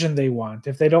the engine they want.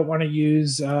 If they don't want to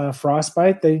use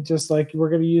Frostbite, they just like, we're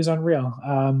going to use Unreal.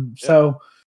 So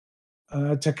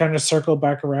to kind of circle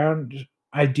back around,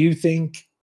 I do think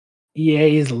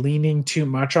EA is leaning too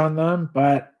much on them,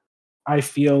 but I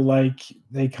feel like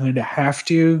they kind of have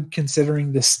to,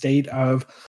 considering the state of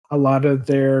a lot of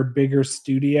their bigger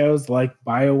studios like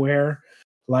BioWare,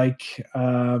 like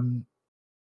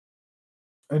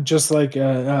just like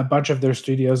a bunch of their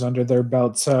studios under their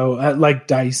belt. So like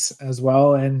DICE as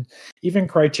well, and even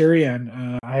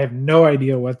Criterion. I have no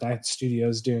idea what that studio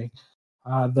is doing.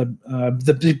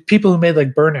 The people who made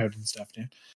like Burnout and stuff, dude.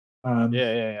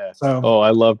 Yeah. So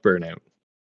I love Burnout.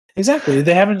 Exactly.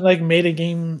 They haven't like made a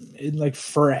game in like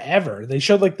forever. They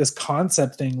showed like this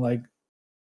concept thing like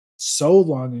so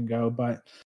long ago, but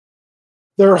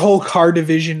their whole car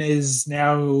division is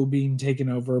now being taken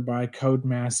over by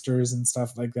Codemasters and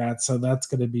stuff like that. So that's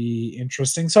going to be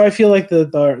interesting. So I feel like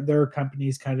their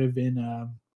company's kind of in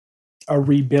a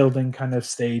rebuilding kind of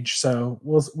stage. So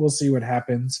we'll see what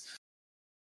happens.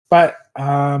 But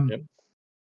I'm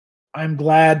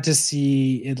glad to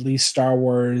see at least Star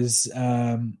Wars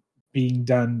being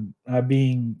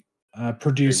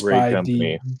produced by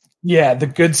company.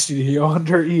 the good studio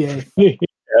under EA.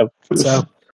 So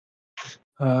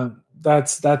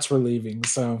that's relieving.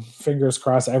 So fingers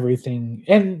crossed, everything,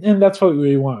 and that's what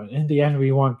we want. In the end,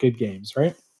 we want good games,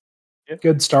 right?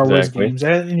 Good Star Wars games,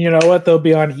 and you know what? They'll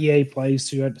be on EA Play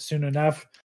soon enough,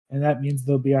 and that means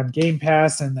they'll be on Game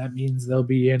Pass, and that means they'll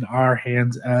be in our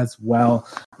hands as well.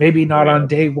 Maybe not on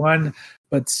day one,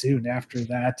 but soon after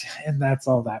that, and that's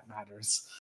all that matters.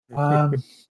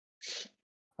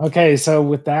 Okay, so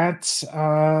with that,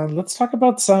 let's talk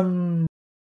about some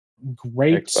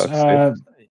great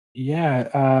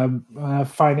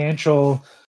financial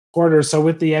quarter. So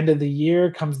with the end of the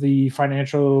year comes the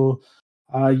financial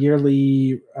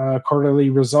yearly quarterly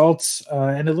results,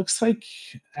 and it looks like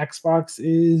Xbox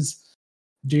is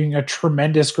doing a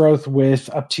tremendous growth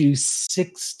with up to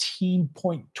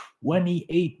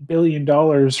 $16.28 billion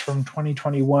from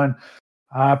 2021,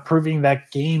 proving that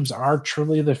games are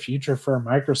truly the future for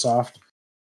Microsoft.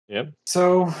 Yep.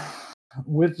 So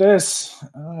with this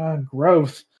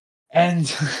growth, and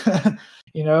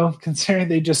considering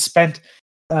they just spent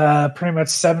pretty much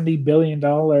 $70 billion,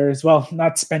 well,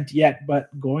 not spent yet, but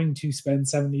going to spend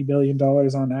 $70 billion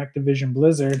on Activision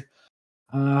Blizzard,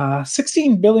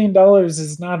 $16 billion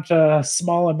is not a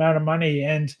small amount of money.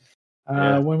 And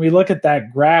when we look at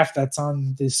that graph that's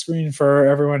on the screen for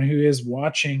everyone who is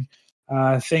watching,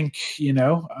 think,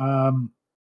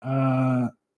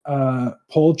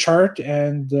 poll chart,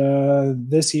 and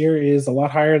this year is a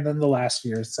lot higher than the last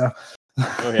year. So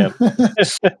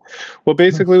well,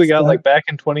 basically we got like back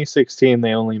in 2016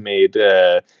 they only made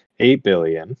 8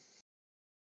 billion,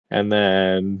 and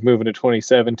then moving to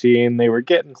 2017 they were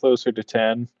getting closer to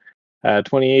 10.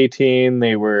 2018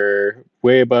 they were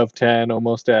way above 10,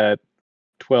 almost at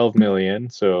 12 million,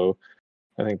 so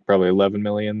I think probably 11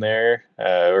 million there,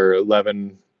 or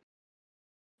 11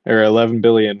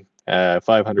 billion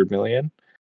 500 million.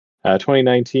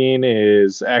 2019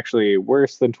 is actually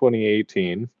worse than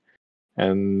 2018,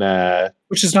 and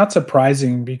which is not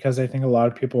surprising because I think a lot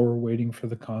of people were waiting for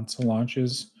the console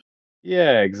launches.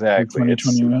 Yeah, exactly.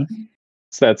 2021.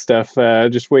 It's that stuff,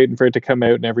 just waiting for it to come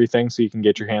out and everything so you can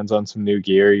get your hands on some new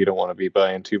gear. You don't want to be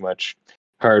buying too much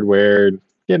hardware,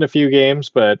 getting a few games,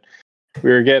 but we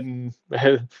were getting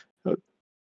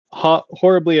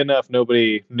horribly enough,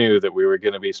 nobody knew that we were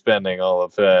going to be spending all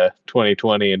of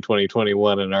 2020 and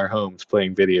 2021 in our homes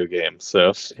playing video games.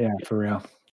 So Yeah, for real.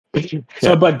 yeah.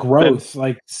 So, but Then, growth,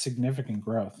 like significant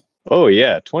growth. oh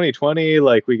yeah, 2020,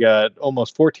 like we got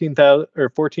almost 14,000 or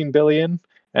 14 billion,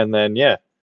 and then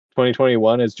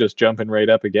 2021 is just jumping right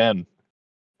up again,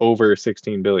 over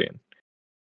 16 billion.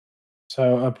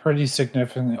 So a pretty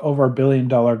significant, over $1 billion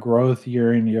growth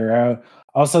year in, year out.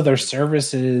 Also, their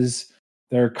services,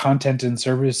 their content and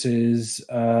services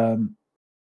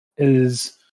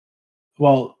is,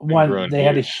 well, Been one, growing they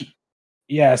had a, huge.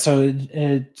 yeah, so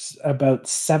it's about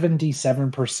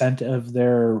 77% of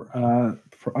their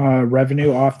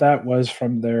revenue off that was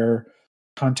from their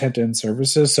content and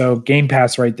services. So Game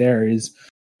Pass right there is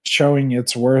showing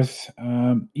its worth.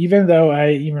 Even though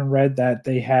I even read that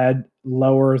they had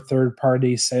lower third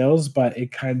party sales, but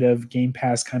it kind of Game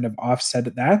Pass kind of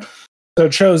offset that. So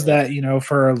it shows that,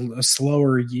 for a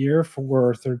slower year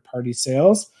for third party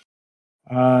sales,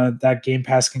 that Game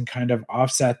Pass can kind of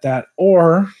offset that,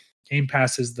 or Game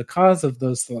Pass is the cause of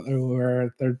those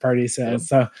lower third party sales.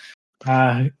 So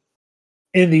in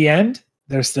the end,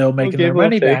 they're still making their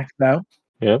money back, though.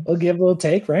 Yeah. We'll give a little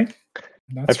take, right?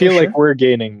 I feel like we're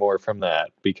gaining more from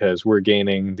that because we're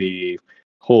gaining the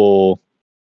whole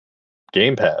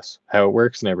Game Pass, how it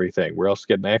works and everything. We're also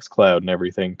getting xCloud and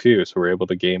everything too, so we're able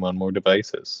to game on more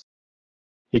devices.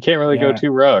 You can't really go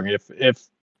too wrong. If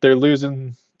they're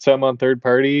losing some on third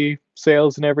party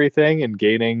sales and everything and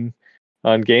gaining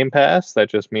on Game Pass, that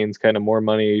just means kind of more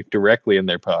money directly in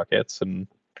their pockets and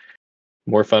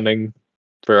more funding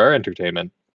for our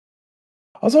entertainment.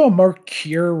 Also, a more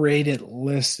curated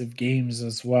list of games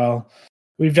as well.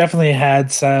 We've definitely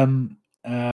had some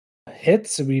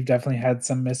hits. We've definitely had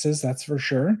some misses, that's for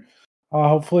sure.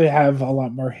 Hopefully have a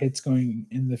lot more hits going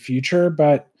in the future,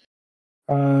 but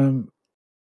we'll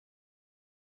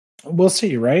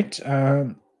see, right?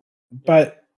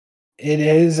 But it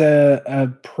is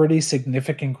a pretty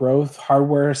significant growth.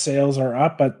 Hardware sales are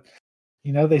up, but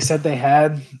they said they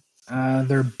had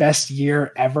their best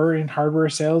year ever in hardware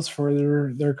sales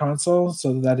for their console,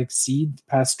 so that exceeds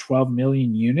past 12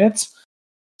 million units.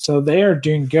 So they are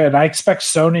doing good. I expect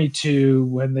Sony to,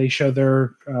 when they show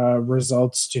their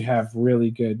results, to have really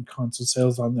good console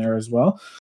sales on there as well.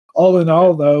 All in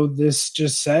all, though, this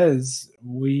just says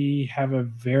we have a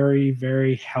very,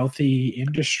 very healthy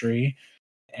industry,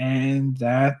 and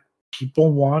that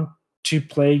people want to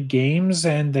play games,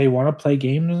 and they want to play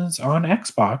games on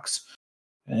Xbox.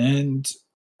 And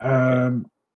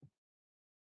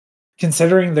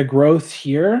considering the growth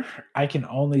here, I can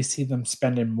only see them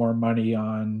spending more money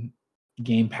on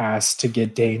Game Pass to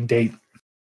get day and date.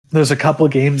 There's a couple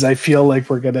games I feel like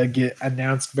we're going to get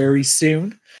announced very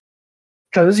soon.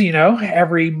 Because,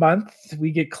 every month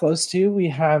we get close to, we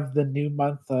have the new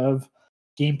month of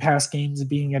Game Pass games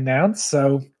being announced.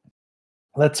 So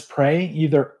let's pray.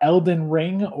 Either Elden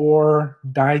Ring or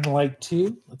Dying Light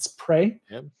 2. Let's pray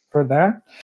for that.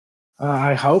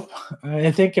 I hope.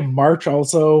 I think in March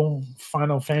also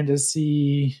Final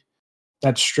Fantasy,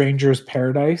 that Stranger's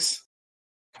Paradise,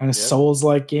 kind of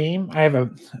Souls-like game. I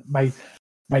have my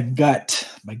gut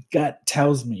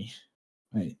tells me,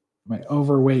 my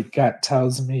overweight gut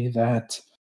tells me that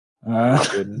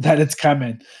that it's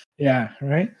coming. Yeah,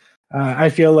 right. I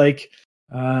feel like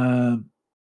there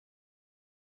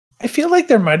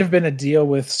might have been a deal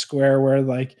with Square where,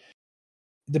 like,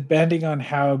 depending on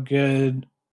how good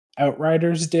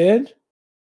Outriders did,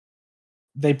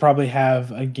 they probably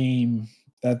have a game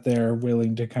that they're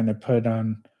willing to kind of put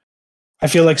on. I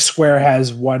feel like Square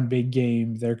has one big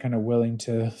game they're kind of willing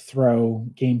to throw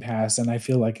Game Pass, and I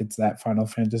feel like it's that Final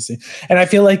Fantasy. And I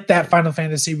feel like that Final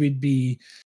Fantasy would be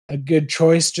a good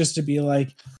choice, just to be like,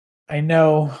 I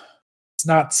know it's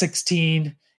not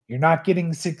 16, you're not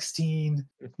getting 16,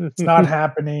 it's not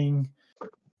happening,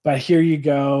 but here you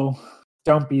go.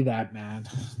 Don't be that mad.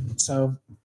 So,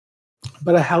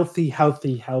 but a healthy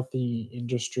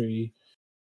industry,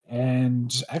 and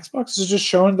Xbox is just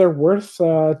showing their worth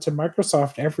to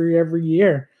Microsoft every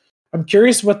year. I'm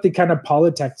curious what the kind of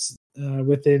politics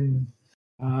within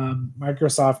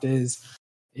Microsoft is.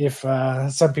 If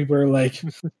some people are like,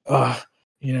 oh,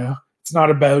 it's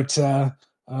not about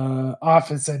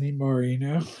Office anymore.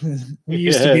 We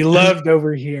used to be loved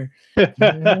over here.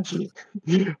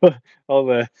 all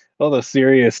the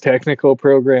serious technical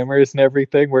programmers and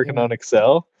everything working on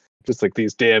Excel, just like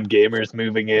these damn gamers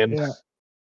moving in.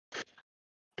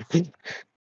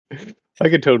 I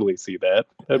could totally see that.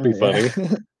 That'd be funny.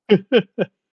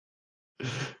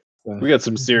 We got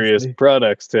some serious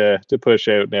products to push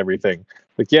out and everything.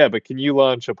 Like, but can you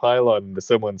launch a pylon into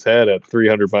someone's head at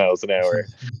 300 miles an hour?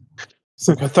 It's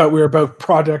like, I thought we were about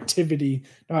productivity,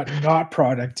 not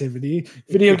productivity.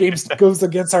 Video games goes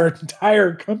against our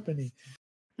entire company.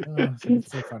 Oh,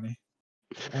 it's so funny.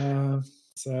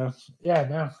 So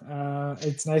yeah, no,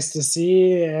 it's nice to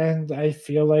see, and I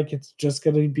feel like it's just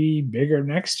going to be bigger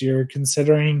next year,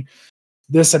 considering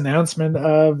this announcement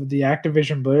of the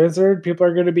Activision Blizzard. People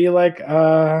are going to be like,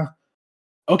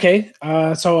 okay,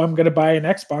 so I'm going to buy an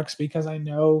Xbox because I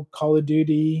know Call of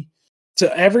Duty.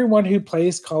 To everyone who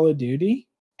plays Call of Duty,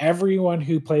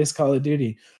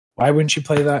 why wouldn't you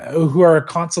play that? Who are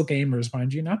console gamers,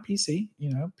 mind you, not PC.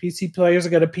 PC players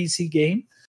have got a PC game.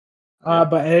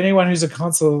 But anyone who's a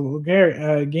console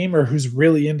gamer who's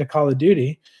really into Call of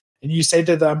Duty, and you say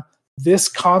to them, this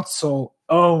console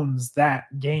owns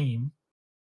that game.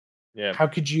 Yeah. How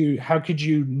could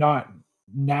you not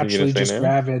naturally just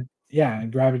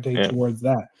gravitate towards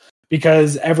that?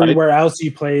 Because everywhere else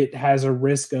you play it has a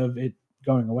risk of it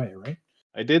going away, right?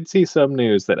 I did see some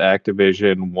news that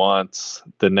Activision wants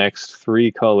the next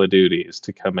 3 Call of Duties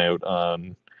to come out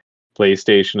on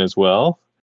PlayStation as well.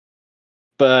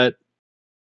 But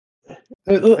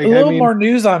a little more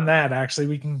news on that, actually.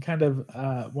 We can kind of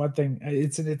one thing.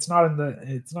 It's not in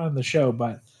the show,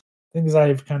 but things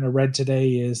I've kind of read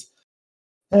today is,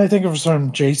 and I think it was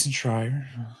from Jason Schreier.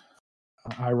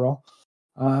 I roll.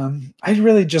 I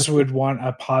really just would want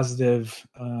a positive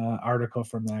article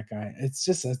from that guy. It's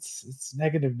just it's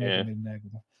negative.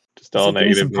 Just all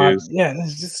negative news.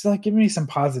 It's just like, give me some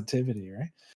positivity, right?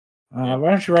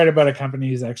 Why don't you write about a company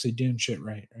who's actually doing shit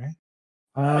right?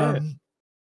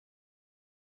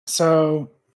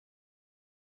 So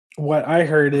what I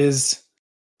heard is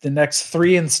the next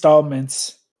 3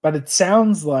 installments, but it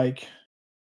sounds like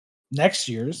next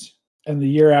year's and the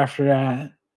year after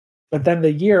that. But then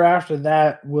the year after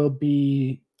that will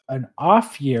be an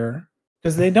off year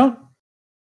because they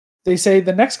say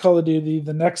the next Call of Duty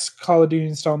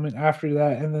installment after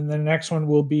that, and then the next one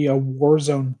will be a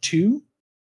Warzone 2.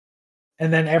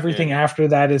 And then everything after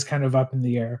that is kind of up in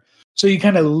the air. So you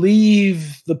kind of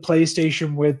leave the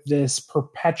PlayStation with this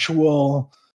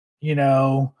perpetual,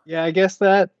 Yeah, I guess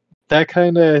that's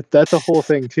a whole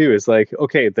thing too. Is like,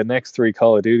 okay, the next 3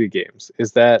 Call of Duty games,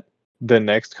 is that the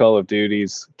next Call of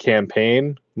Duty's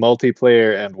campaign,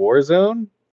 multiplayer, and Warzone?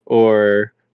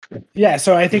 Or yeah,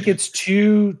 so I think it's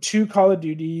two Call of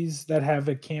Duties that have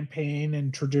a campaign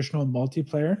and traditional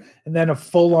multiplayer, and then a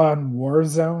full-on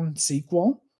Warzone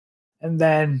sequel, and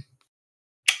then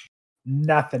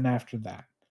nothing after that.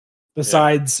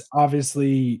 Besides,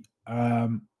 obviously,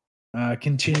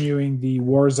 continuing the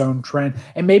Warzone trend,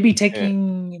 and maybe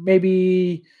taking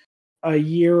maybe a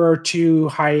year or 2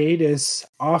 hiatus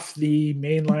off the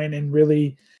main line, and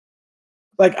really,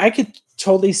 like, I could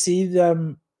totally see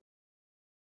them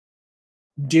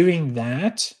doing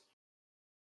that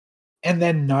and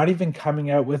then not even coming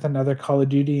out with another Call of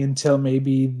Duty until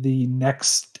maybe the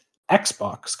next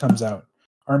Xbox comes out,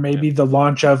 or maybe the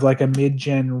launch of like a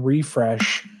mid-gen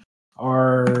refresh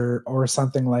or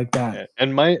something like that. Yeah.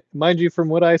 And mind you, from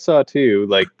what I saw too,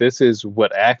 like, this is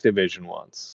what Activision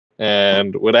wants.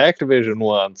 And what Activision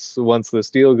wants, once this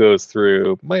deal goes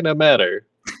through, might not matter.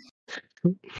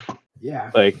 Yeah.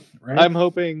 Like, right? I'm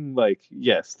hoping, like,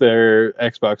 yes, their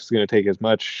Xbox is going to take as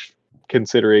much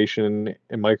consideration,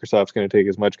 and Microsoft's going to take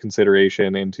as much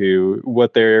consideration into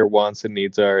what their wants and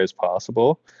needs are as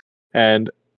possible. And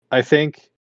I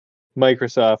think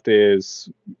Microsoft is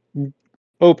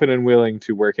open and willing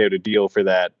to work out a deal for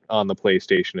that on the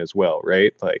PlayStation as well,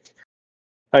 right? Like,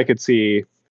 I could see,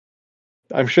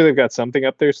 I'm sure they've got something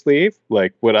up their sleeve.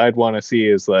 Like, what I'd want to see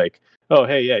is like, oh,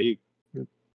 hey, yeah, you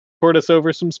port us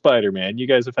over some Spider-Man. You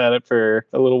guys have had it for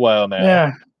a little while now.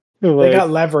 Yeah. Like, they got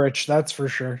leverage, that's for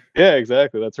sure. Yeah,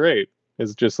 exactly. That's right.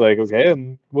 It's just like, okay,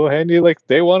 and we'll hand you, like,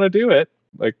 they want to do it.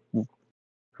 Like,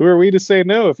 who are we to say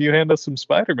no if you hand us some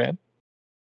Spider-Man?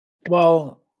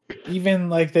 Well, even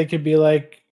like they could be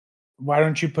like, why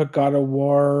don't you put God of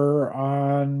War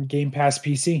on Game Pass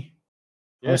PC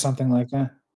or something like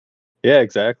that? Yeah,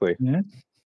 exactly. Yeah,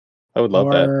 I would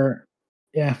love that.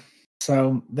 Yeah,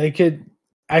 so they could.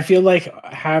 I feel like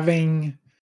having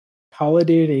Call of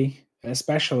Duty,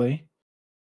 especially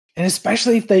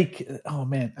if they. Oh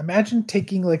man, imagine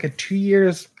taking like a 2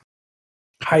 years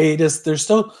hiatus. There's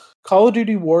still Call of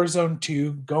Duty Warzone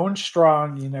 2 going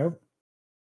strong,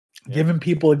 giving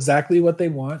people exactly what they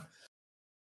want.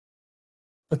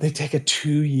 But they take a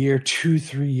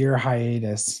 3-year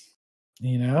hiatus,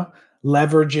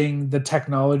 leveraging the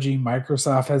technology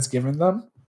Microsoft has given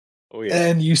them. Oh yeah.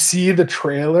 And you see the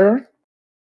trailer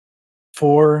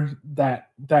for that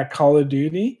Call of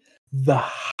Duty, the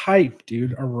hype,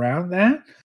 dude, around that.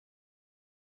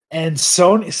 And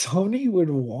Sony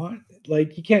would want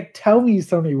Like, you can't tell me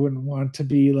Sony wouldn't want to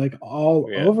be like all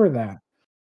Yeah. over that.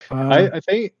 I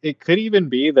think it could even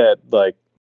be that like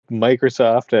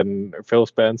Microsoft and Phil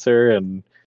Spencer and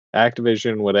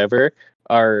Activision, whatever,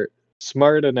 are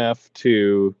smart enough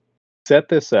to set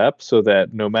this up so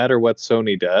that no matter what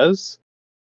Sony does,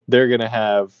 they're going to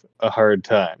have a hard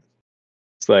time.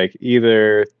 It's like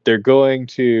either they're going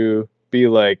to be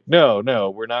like, no,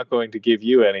 we're not going to give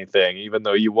you anything, even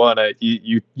though you want to,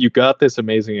 you got this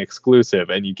amazing exclusive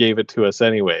and you gave it to us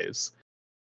anyways.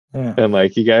 Yeah. And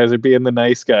like, you guys are being the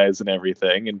nice guys and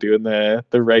everything and doing the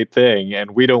right thing.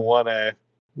 And we don't want to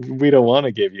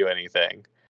give you anything.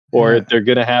 Or Yeah. they're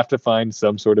going to have to find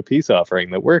some sort of peace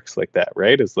offering that works like that,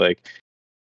 right? It's like,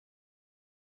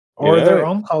 Or their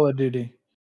own Call of Duty.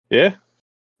 Yeah.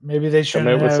 Maybe they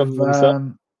shouldn't have,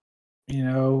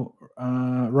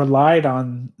 relied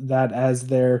on that as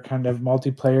their kind of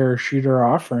multiplayer shooter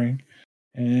offering,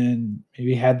 and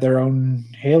maybe had their own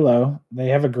Halo. They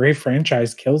have a great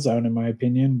franchise, Killzone, in my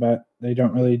opinion, but they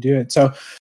don't really do it. So,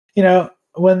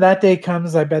 when that day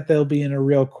comes, I bet they'll be in a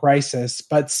real crisis.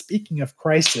 But speaking of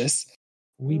crisis,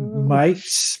 we might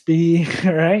be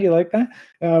right. You like that?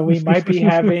 We might be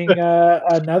having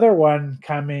another one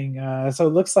coming. So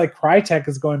it looks like Crytek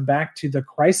is going back to the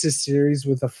Crisis series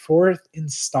with a 4th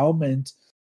installment,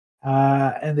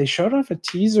 and they showed off a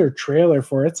teaser trailer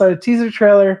for it. So a teaser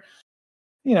trailer,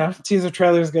 teaser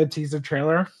trailer is good. Teaser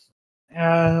trailer,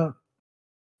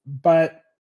 but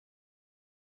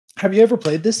have you ever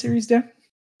played this series, Dan?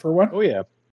 For one? Oh yeah.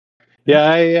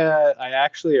 Yeah, I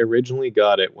actually originally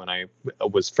got it when I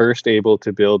was first able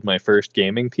to build my first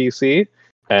gaming PC,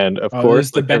 and of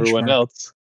course, like everyone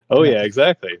else. Oh yeah,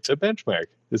 exactly. The benchmark.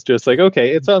 It's just like,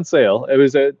 okay, it's on sale. It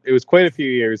was quite a few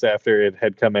years after it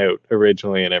had come out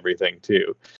originally and everything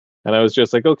too. And I was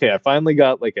just like, okay, I finally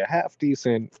got like a half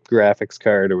decent graphics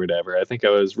card or whatever. I think I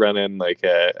was running like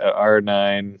a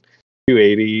R9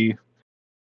 280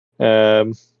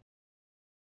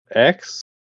 X.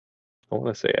 I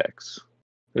want to say X.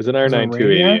 It was an R9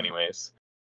 280 anyways.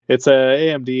 It's a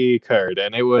AMD card,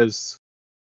 and it was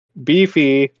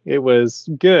beefy. It was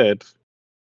good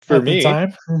for at me. The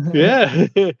time? Yeah.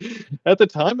 At the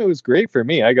time, it was great for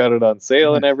me. I got it on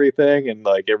sale and everything, and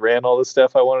like it ran all the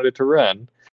stuff I wanted it to run.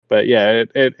 But yeah,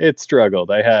 it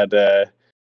struggled. I had a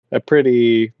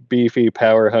pretty beefy,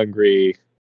 power-hungry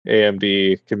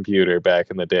AMD computer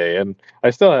back in the day, and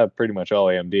I still have pretty much all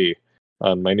AMD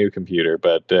on my new computer,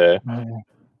 but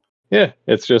yeah,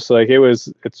 it's just like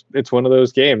it's one of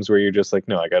those games where you're just like,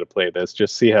 no, I got to play this,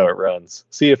 just see how it runs,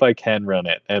 see if I can run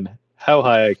it, and how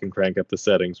high I can crank up the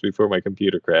settings before my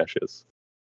computer crashes.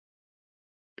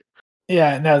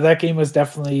 Yeah, no, that game was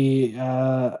definitely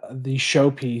the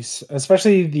showpiece,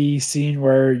 especially the scene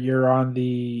where you're on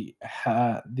the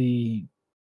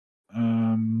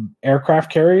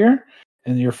aircraft carrier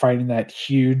and you're fighting that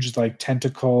huge like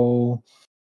tentacle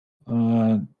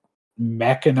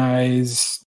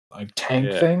mechanized like tank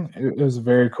thing. It was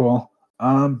very cool.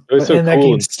 It was so and cool, that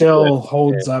game still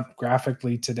holds up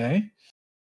graphically today.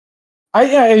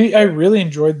 I really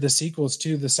enjoyed the sequels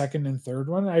too, the second and third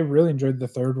one. I really enjoyed the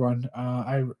third one.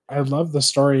 I love the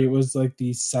story. It was like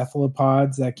these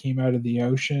cephalopods that came out of the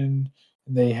ocean.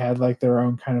 And they had like their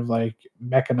own kind of like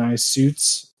mechanized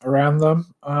suits around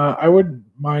them. I wouldn't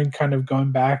mind kind of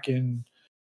going back and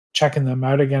checking them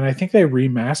out again. I think they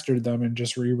remastered them and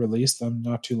just re-released them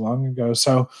not too long ago.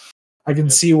 So I can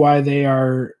see why they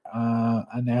are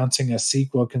announcing a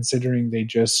sequel, considering they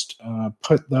just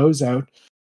put those out.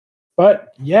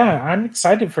 But yeah, I'm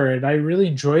excited for it. I really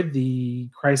enjoyed the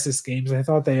Crysis games. I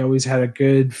thought they always had a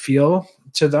good feel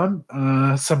to them.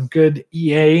 Some good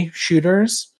EA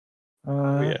shooters.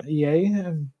 EA,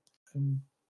 and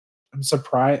I'm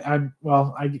surprised. I'm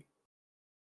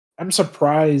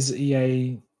surprised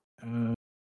EA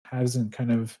hasn't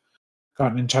kind of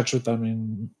gotten in touch with them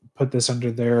and put this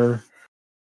under their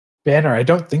banner. I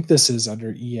don't think this is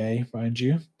under EA, mind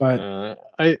you, but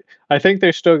I think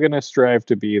they're still going to strive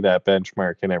to be that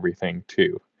benchmark and everything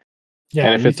too.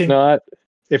 Yeah, and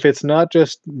if it's not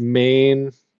just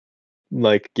main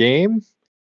like game,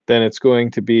 then it's going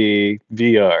to be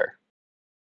VR.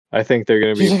 I think they're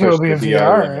going to be pushing the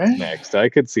VR limits next. I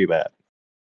could see that.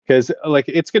 Because like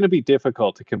it's going to be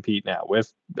difficult to compete now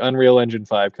with Unreal Engine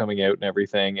 5 coming out and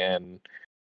everything, and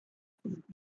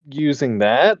using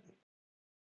that,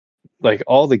 like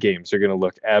all the games are going to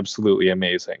look absolutely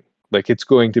amazing. Like it's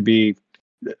going to be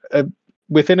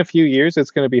within a few years,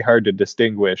 it's going to be hard to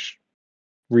distinguish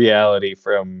reality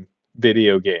from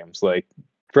video games, like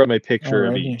from a picture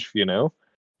of each.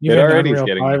 Even it already Unreal is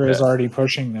getting 5 like is that. already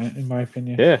pushing that, in my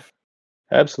opinion. Yeah,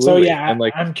 So Absolutely. yeah, And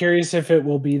like, I'm curious if it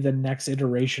will be the next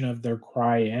iteration of their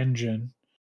Cry engine,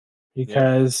 yeah,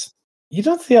 because you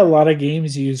don't see a lot of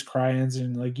games use Cry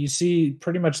engine. Like you see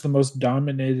pretty much the most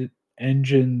dominated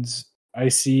engines I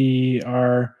see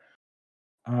are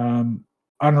um,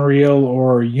 Unreal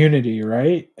or Unity,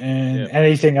 right? And yeah,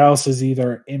 anything else is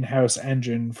either in-house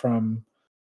engine from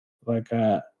like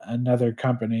another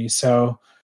company. So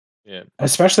yeah,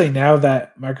 especially now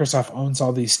that Microsoft owns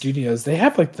all these studios, they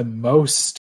have like the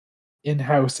most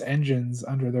in-house engines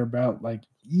under their belt, like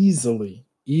easily.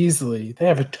 They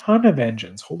have a ton of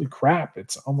engines. Holy crap!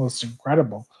 It's almost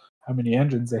incredible how many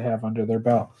engines they have under their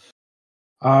belt.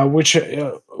 Which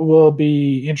will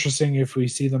be interesting if we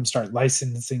see them start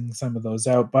licensing some of those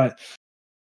out. But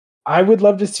I would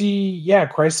love to see, yeah,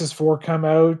 Crisis 4 come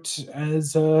out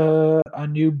as a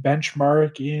new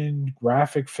benchmark in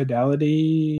graphic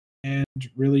fidelity and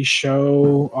really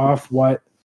show off what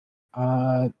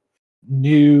uh,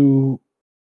 new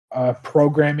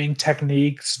programming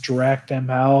techniques,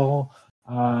 DirectML,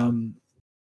 um,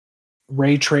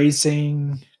 ray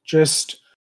tracing, just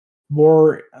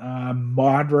more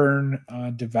modern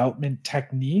development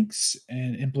techniques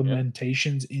and yeah.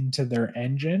 implementations into their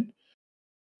engine,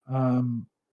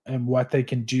 and what they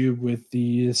can do with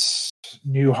these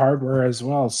new hardware as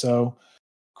well. So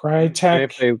And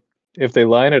Crytek, if they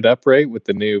line it up right with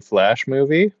the new Flash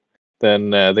movie, then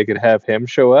they could have him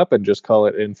show up and just call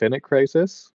it Infinite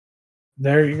Crisis.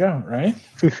 there you go, right?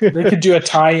 They could do a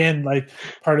tie-in, like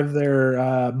part of their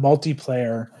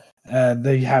multiplayer.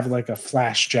 They have like a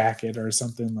flash jacket or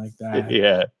something like that,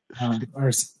 Yeah.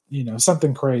 or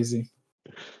something crazy.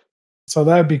 So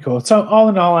that'd be cool. So all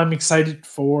in all, I'm excited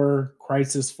for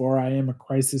Crisis 4. I am a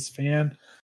Crisis fan.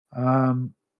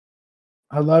 Um,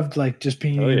 I loved like just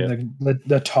being Oh in yeah.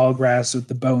 the tall grass with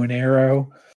the bow and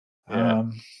arrow. Yeah.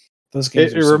 Those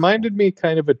games It are so cool. reminded me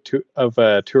kind of of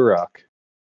Turok.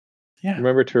 Yeah,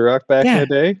 Remember Turok back in yeah. the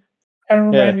day? Kind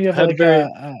of Yeah, remind me of had like very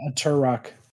a Turok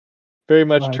very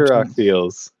much vibe to Turok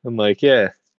feels. And like,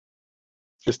 yeah,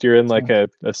 just you're in like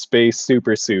it. a space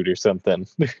super suit or something.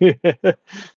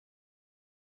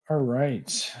 All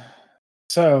right.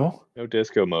 So No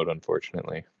disco mode,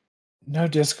 unfortunately. no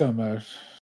disco mode,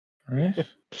 right?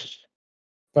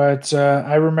 But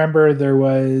I remember there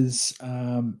was,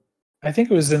 I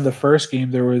think it was in the first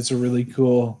game, there was a really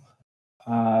cool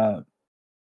uh,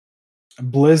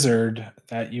 blizzard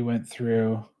that you went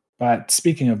through. But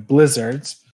speaking of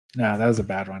blizzards, no, that was a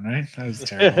bad one, right? That was a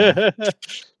terrible one. That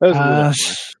was a little Uh,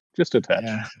 forced. Just a touch.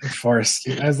 yeah, forced.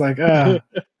 I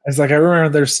remember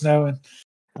there's snow and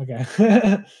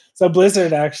okay. So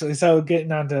blizzard actually. So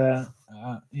getting on to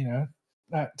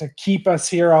not to keep us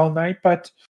here all night,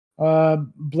 but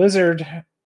Blizzard,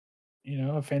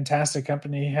 a fantastic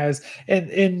company, has,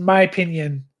 in my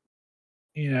opinion,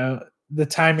 the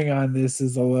timing on this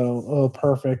is a little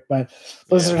perfect, but Yeah.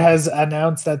 Blizzard has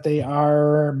announced that they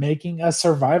are making a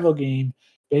survival game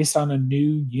based on a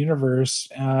new universe,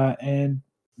 and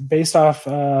based off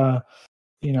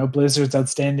Blizzard's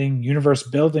outstanding universe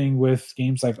building with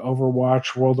games like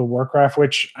Overwatch, World of Warcraft,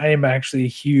 which I am actually a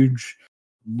huge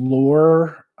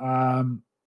lore. I'm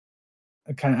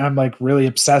like really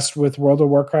obsessed with World of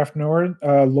Warcraft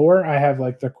lore. I have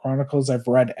like the Chronicles. I've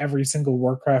read every single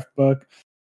Warcraft book.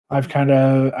 I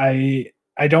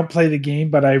don't play the game,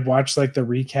 but I watch like the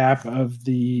recap of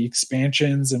the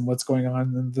expansions and what's going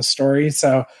on in the story.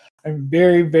 So I'm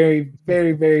very, very,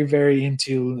 very, very, very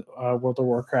into World of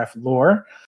Warcraft lore.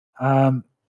 Um,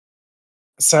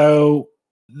 so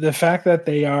the fact that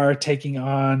they are taking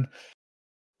on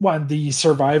the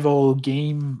survival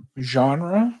game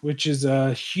genre, which is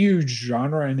a huge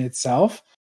genre in itself,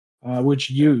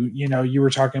 which Yeah. you were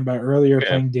talking about earlier, Yeah.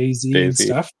 playing DayZ and Daisy.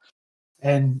 stuff,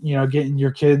 and getting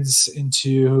your kids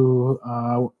into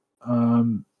Minecraft.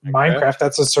 Minecraft.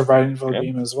 That's a survival Yeah.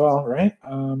 game as well, right?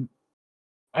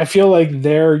 I feel like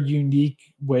their unique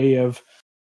way of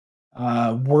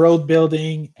world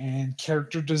building and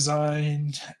character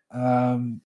design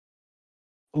um,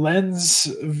 lends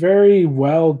very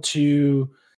well to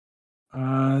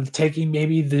taking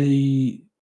maybe the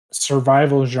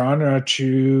survival genre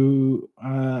to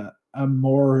a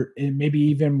more, maybe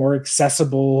even more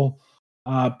accessible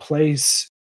place.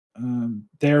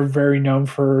 They're very known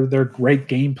for their great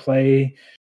gameplay,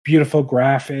 beautiful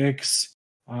graphics,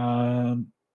 um,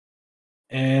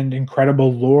 and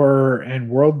incredible lore and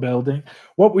world building.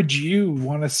 What would you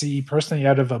want to see personally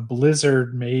out of a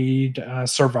Blizzard made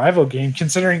survival game?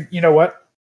 Considering,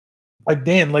 like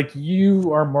Dan, like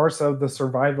you are more so the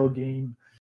survival game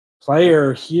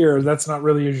player here. That's not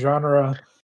really a genre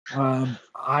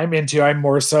I'm into. I'm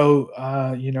more so,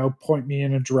 point me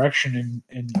in a direction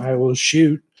and I will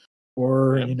shoot,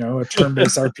 or a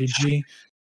turn-based RPG.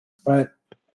 But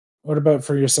what about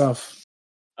for yourself?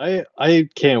 I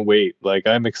can't wait. Like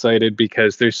I'm excited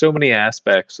because there's so many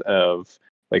aspects of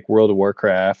like World of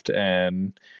Warcraft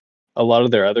and a lot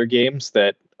of their other games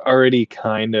that already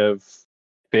kind of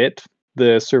fit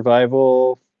the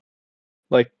survival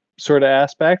like sort of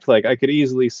aspect. Like I could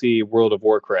easily see World of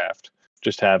Warcraft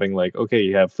just having like, okay,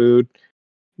 you have food,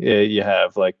 you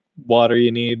have like water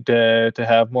you need to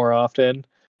have more often,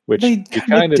 which They you kind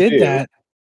kind of of did do. that.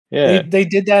 Yeah, They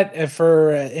did that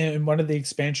for in one of the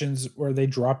expansions where they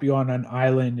drop you on an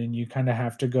island and you kind of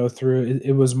have to go through.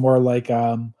 It was more like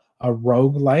a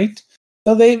roguelite.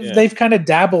 So yeah, they've kind of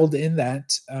dabbled in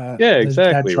that yeah, that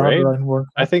exactly, right? genre in I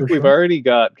Warcraft think for we've sure. already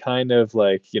got kind of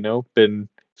like, been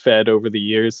fed over the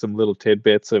years some little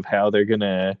tidbits of how they're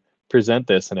gonna present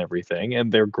this and everything.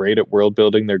 And they're great at world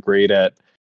building. They're great at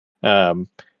um,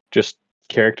 just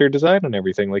character design and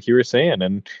everything, like you were saying.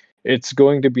 And it's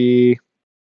going to be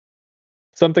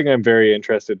something I'm very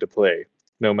interested to play,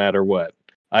 no matter what.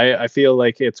 I feel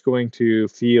like it's going to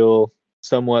feel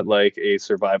somewhat like a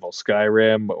survival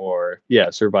Skyrim or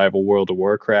survival World of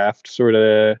Warcraft sort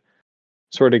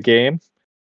of game,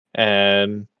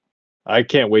 and I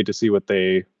can't wait to see what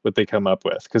they come up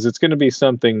with because it's going to be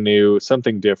something new,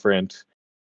 something different.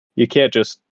 You can't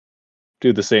just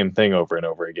do the same thing over and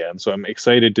over again. So I'm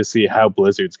excited to see how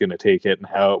Blizzard's going to take it and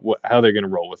how they're going to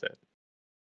roll with it.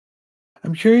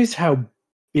 I'm curious how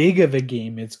big of a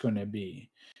game it's going to be,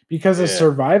 because a Yeah,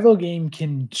 survival game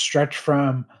can stretch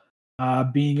from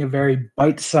being a very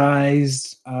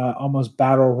bite-sized, almost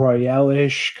battle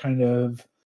royale-ish kind of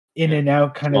in yeah. and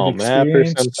out kind of Small map or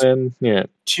experience, something. Yeah,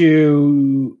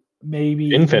 to maybe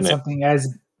even infinite. something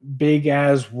as big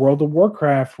as World of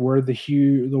Warcraft, where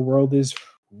the world is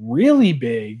really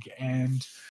big. And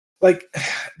like,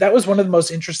 that was one of the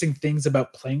most interesting things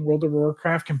about playing World of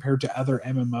Warcraft compared to other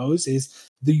MMOs, is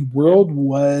the Yeah, world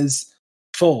was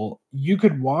full. You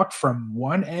could walk from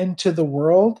one end to the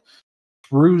world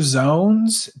through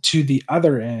zones to the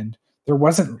other end. There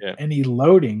wasn't yeah, any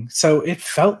loading, so it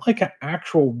felt like an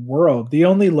actual world. The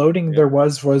only loading yeah. there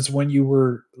was when you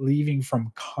were leaving from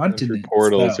And through continents,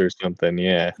 portals though. or something.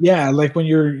 Yeah, Yeah, like when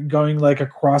you're going like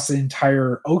across the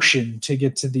entire ocean to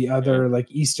get to the yeah. other like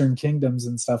eastern kingdoms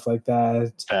and stuff like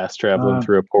that. Fast traveling Um,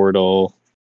 through a portal.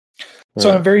 so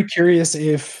Yeah, I'm very curious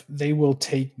if they will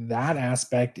take that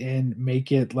aspect and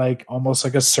make it like almost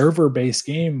like a server-based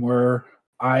game where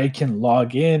I can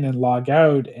log in and log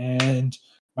out, and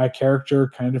my character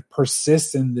kind of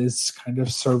persists in this kind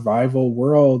of survival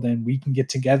world, and we can get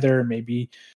together, maybe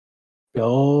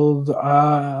build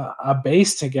a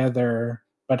base together,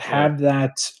 but yeah. have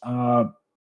that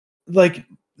like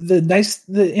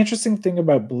the interesting thing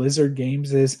about Blizzard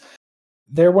games is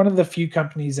they're one of the few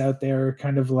companies out there,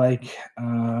 kind of like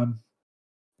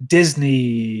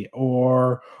Disney,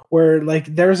 or where like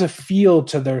there's a feel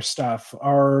to their stuff,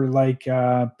 or like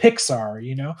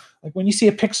Pixar, like when you see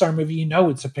a Pixar movie,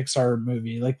 it's a Pixar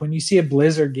movie. Like when you see a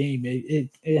Blizzard game,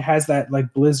 it has that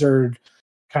like Blizzard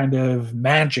kind of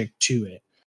magic to it.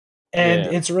 And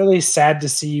Yeah. it's really sad to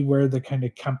see where the kind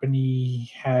of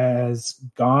company has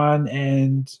gone,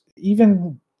 and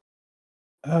even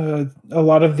a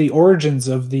lot of the origins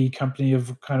of the company,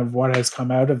 of kind of what has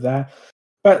come out of that.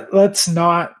 But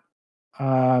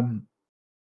um,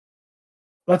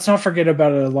 let's not forget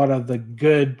about a lot of the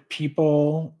good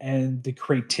people and the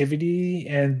creativity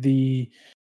and the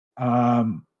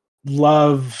um,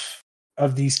 love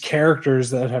of these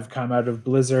characters that have come out of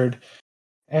Blizzard.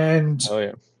 And Oh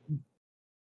yeah.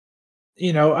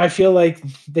 I feel like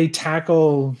they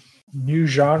tackle new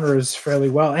genres fairly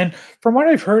well. And from what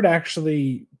I've heard,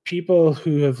 actually, people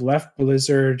who have left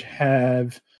Blizzard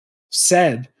have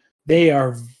said they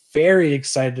are very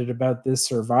excited about this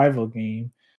survival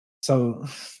game. So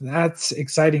that's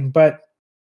exciting. But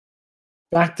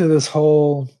back to this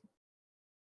whole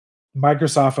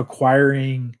Microsoft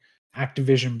acquiring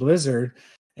Activision Blizzard,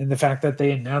 and the fact that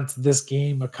they announced this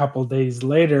game a couple days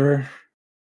later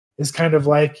is kind of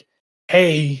like,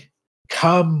 hey,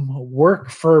 come work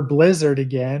for Blizzard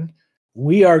again.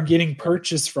 We are getting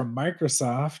purchased from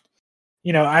Microsoft.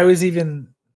 I was even,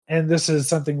 and this is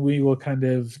something we will kind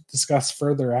of discuss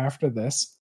further after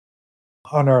this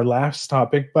on our last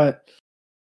topic, but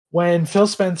when Phil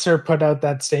Spencer put out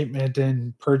that statement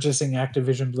in purchasing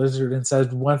Activision Blizzard and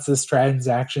said, once this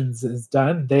transaction is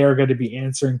done, they are going to be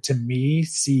answering to me,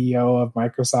 CEO of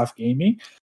Microsoft Gaming.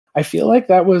 I feel like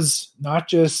that was not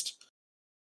just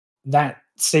that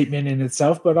statement in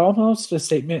itself, but almost a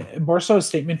statement, more so a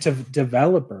statement to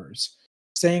developers,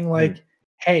 saying Mm. like,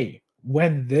 hey,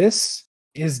 when this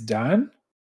is done,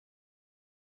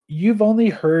 you've only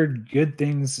heard good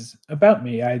things about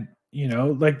me.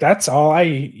 Like that's all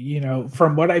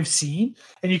from what I've seen.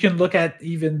 And you can look at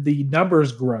even the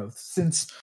numbers growth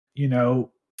since,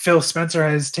 Phil Spencer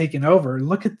has taken over.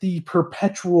 Look at the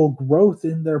perpetual growth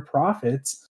in their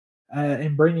profits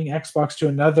and bringing Xbox to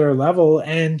another level.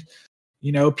 And,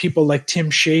 people like Tim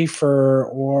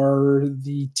Schafer or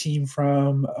the team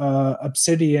from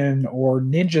Obsidian or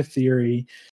Ninja Theory,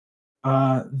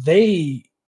 they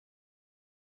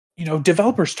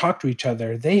developers talk to each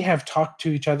other. They have talked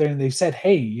to each other and they've said,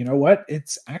 hey, you know what?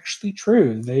 It's actually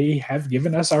true. They have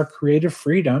given us our creative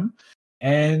freedom,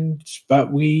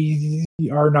 but we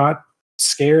are not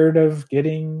scared of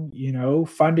getting,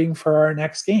 funding for our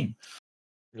next game.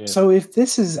 Yeah. So if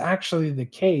this is actually the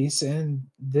case and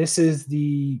this is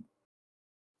the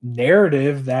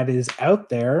narrative that is out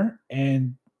there,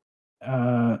 and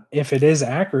if it is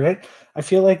accurate, I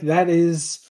feel like that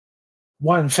is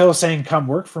one, Phil saying, come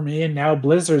work for me, and now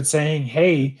Blizzard saying,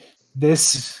 hey,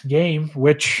 this game,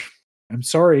 which I'm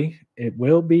sorry, it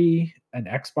will be an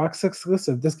Xbox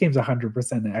exclusive. This game's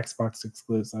 100% an Xbox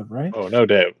exclusive, right? Oh, no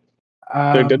doubt.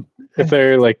 If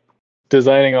they're like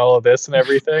designing all of this and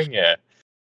everything, yeah.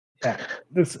 Yeah.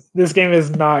 This game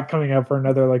is not coming out for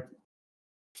another like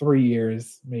 3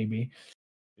 years, maybe.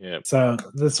 Yeah. So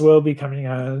this will be coming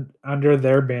out under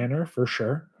their banner for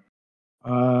sure.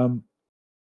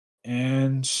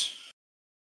 And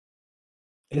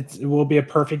it will be a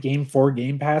perfect game for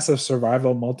Game Pass, a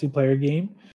survival multiplayer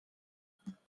game.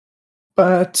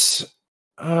 But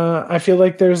I feel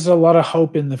like there's a lot of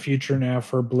hope in the future now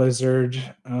for Blizzard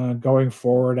going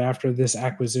forward after this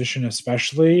acquisition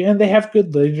especially. And they have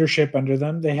good leadership under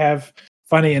them. They have,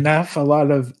 funny enough, a lot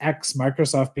of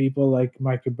ex-Microsoft people like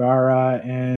Mike Ibarra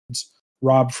and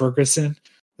Rob Ferguson,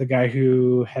 the guy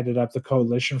who headed up the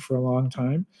coalition for a long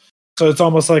time. So it's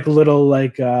almost like little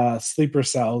sleeper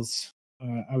cells,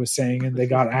 I was saying, and they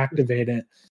got activated.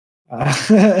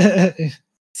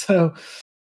 So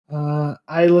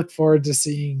I look forward to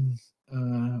seeing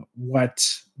what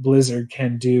Blizzard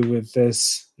can do with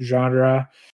this genre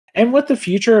and what the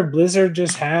future of Blizzard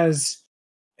just has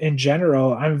in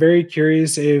general. I'm very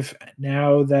curious if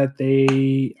now that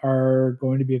they are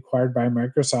going to be acquired by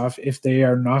Microsoft, if they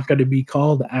are not going to be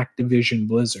called Activision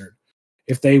Blizzard.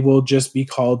 If they will just be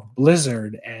called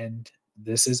Blizzard and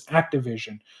this is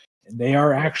Activision, and they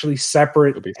are actually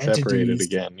separate It'll be entities. Separated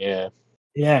again, yeah.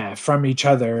 Yeah, from each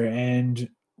other. And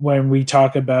when we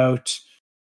talk about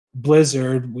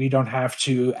Blizzard, we don't have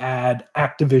to add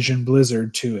Activision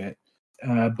Blizzard to it.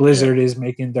 Blizzard is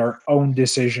making their own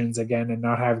decisions again and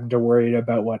not having to worry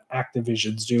about what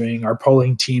Activision's doing or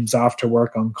pulling teams off to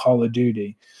work on Call of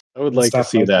Duty. I would like to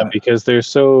see that because they're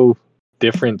so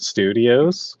different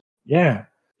studios. Yeah.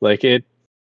 Like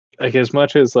as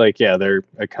much as they're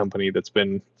a company that's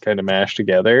been kind of mashed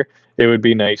together, it would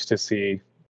be nice to see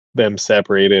them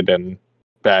separated and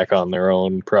back on their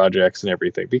own projects and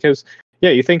everything. Because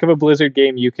you think of a Blizzard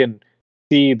game, you can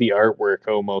see the artwork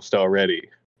almost already,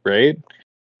 right?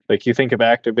 Like you think of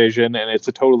Activision and it's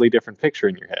a totally different picture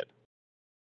in your head.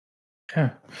 Yeah.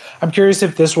 I'm curious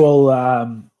if this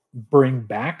will bring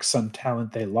back some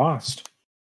talent they lost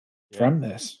from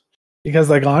this.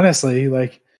 Because honestly, you're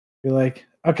like,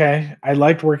 okay, I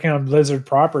liked working on Blizzard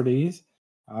properties,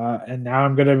 and now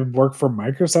I'm going to work for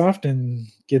Microsoft and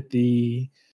get the,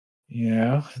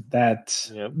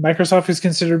 Microsoft is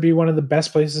considered to be one of the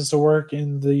best places to work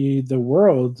in the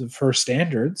world for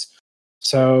standards.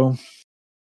 So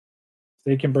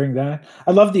they can bring that.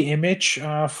 I love the image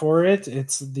for it.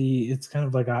 It's kind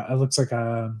of it looks like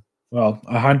a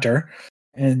hunter,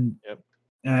 and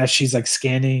she's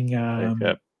scanning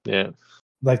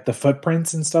like the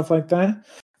footprints and stuff like that. I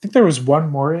think there was one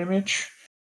more image.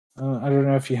 I don't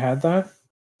know if you had that.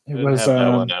 It was have that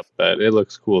one up, but it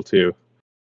looks cool too.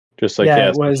 Just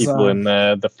it was, people in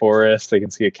the forest, they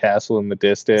can see a castle in the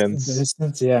distance.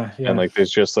 Yeah. And there's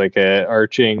just a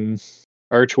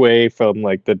archway from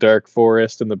the dark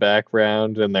forest in the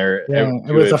background, and they're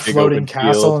with a floating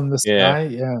castle in the sky.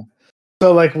 Yeah.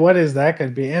 So what is that going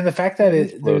to be? And the fact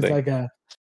that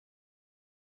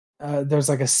there's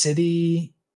a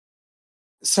city.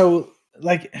 So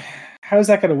how is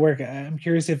that going to work? I'm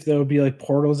curious if there will be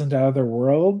portals into other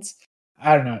worlds.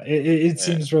 I don't know. It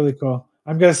seems really cool.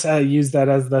 I'm going to use that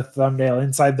as the thumbnail.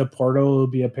 Inside the portal will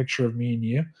be a picture of me and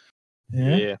you.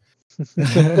 Yeah.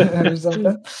 Or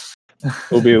something.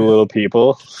 We'll be little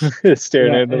people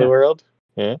staring into the world.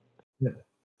 Yeah.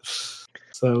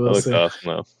 So we'll see. Awesome,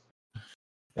 though.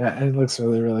 Yeah, it looks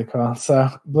really, really cool. So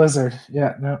Blizzard,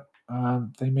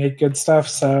 they make good stuff.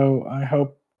 So I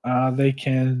hope they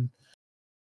can,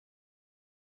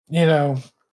 I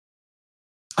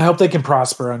hope they can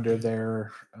prosper under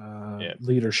their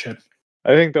leadership.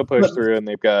 I think they'll push through, and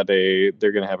they're going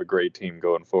to have a great team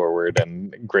going forward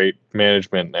and great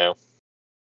management now.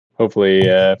 Hopefully,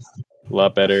 a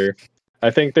lot better.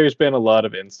 I think there's been a lot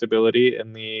of instability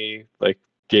in the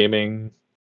gaming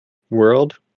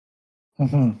world,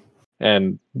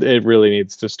 and it really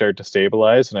needs to start to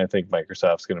stabilize. And I think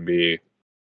Microsoft's going to be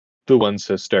the ones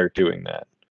to start doing that.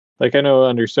 Like, I know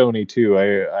under Sony too,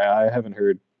 I haven't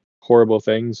heard horrible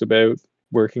things about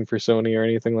working for Sony or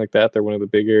anything like that. They're one of the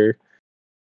bigger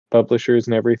publishers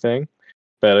and everything,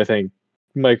 but I think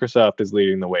Microsoft is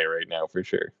leading the way right now for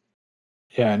sure.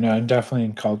 Yeah, no, definitely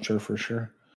in culture for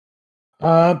sure.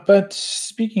 But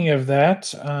speaking of that,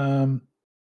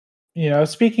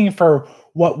 speaking for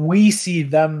what we see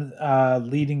them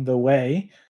leading the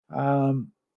way,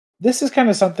 this is kind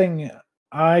of something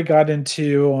I got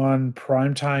into on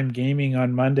Primetime Gaming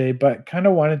on Monday, but kind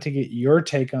of wanted to get your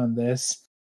take on this.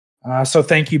 So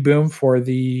thank you, Boom, for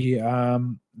the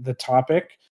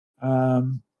topic.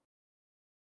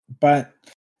 But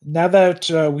now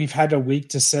that we've had a week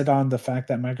to sit on the fact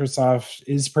that Microsoft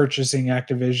is purchasing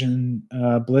Activision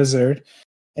Blizzard,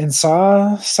 and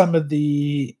saw some of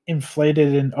the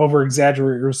inflated and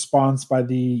over-exaggerated response by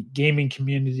the gaming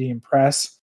community and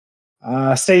press,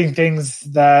 stating things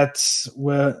that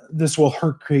this will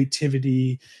hurt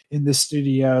creativity in the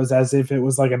studios as if it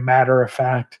was like a matter of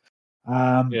fact.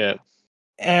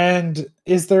 And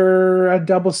is there a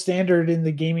double standard in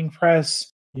the gaming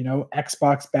press?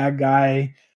 Xbox bad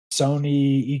guy,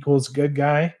 Sony equals good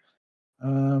guy.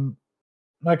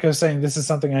 Like I was saying, this is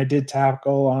something I did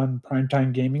tackle on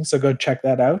Primetime Gaming, so go check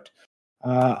that out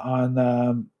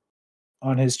on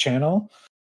his channel.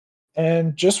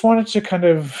 And just wanted to kind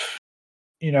of,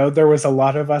 there was a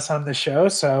lot of us on the show,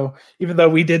 so even though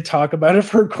we did talk about it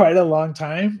for quite a long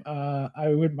time, I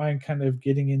wouldn't mind kind of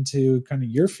getting into kind of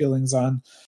your feelings on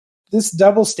this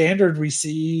double standard we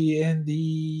see in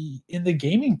the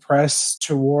gaming press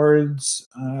towards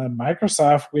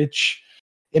Microsoft, which,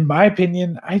 in my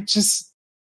opinion, I just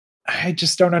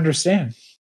don't understand.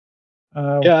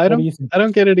 I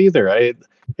don't get it either.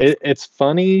 It's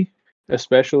funny,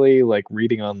 especially like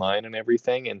reading online and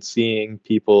everything and seeing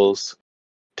people's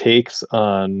takes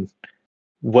on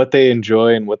what they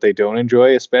enjoy and what they don't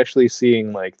enjoy, especially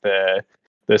seeing like the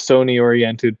Sony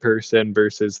oriented person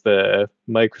versus the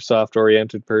Microsoft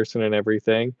oriented person and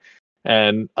everything.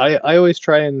 And I always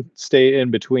try and stay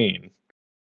in between.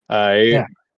 I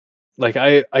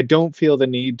don't feel the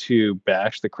need to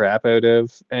bash the crap out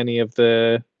of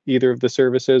either of the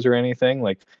services or anything.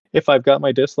 Like, if I've got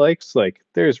my dislikes, like,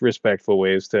 there's respectful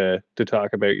ways to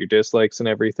talk about your dislikes and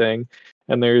everything,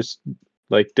 and there's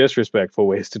like disrespectful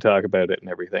ways to talk about it and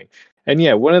everything. And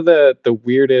yeah, one of the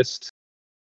weirdest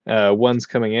ones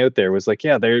coming out there was like,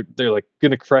 yeah, they're like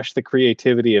gonna crush the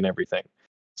creativity and everything.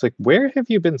 It's like, where have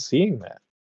you been seeing that?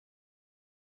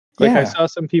 Like, I saw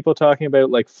some people talking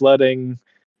about like flooding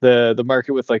the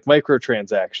market with like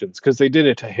microtransactions because they did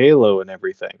it to Halo and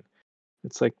everything.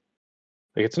 It's like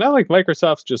it's not like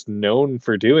Microsoft's just known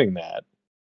for doing that.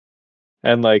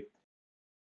 And like,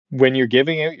 when you're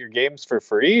giving out your games for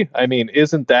free, I mean,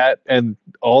 isn't that, and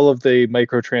all of the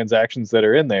microtransactions that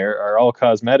are in there are all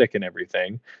cosmetic and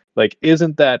everything, like,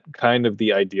 isn't that kind of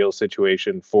the ideal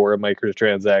situation for a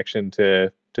microtransaction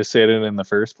to sit in the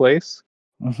first place?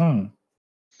 But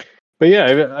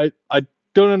yeah, I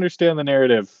don't understand the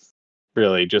narrative,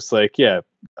 really. Just like, yeah,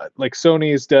 like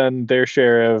Sony's done their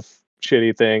share of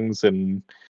shitty things, and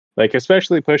like,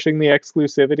 especially pushing the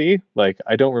exclusivity. Like,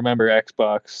 I don't remember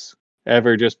Xbox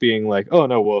ever just being like, oh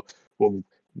no, well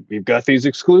we've got these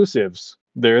exclusives,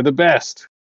 they're the best.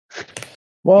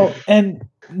 Well, and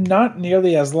not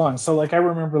nearly as long. So like, I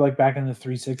remember like back in the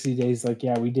 360 days, like,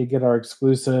 yeah, we did get our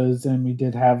exclusives and we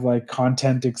did have like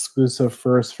content exclusive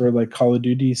first for like Call of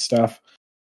Duty stuff.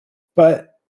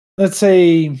 But let's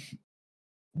say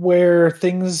where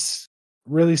things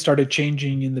really started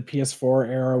changing in the PS4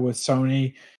 era with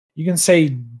Sony, you can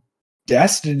say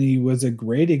Destiny was a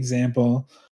great example,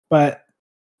 but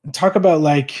talk about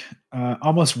like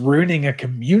almost ruining a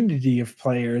community of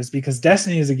players, because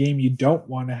Destiny is a game you don't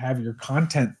want to have your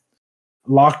content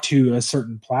locked to a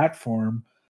certain platform.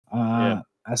 And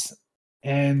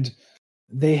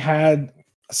they had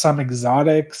some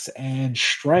exotics and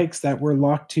strikes that were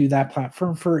locked to that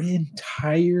platform for an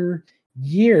entire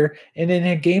year. And in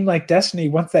a game like Destiny,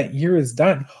 once that year is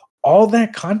done, all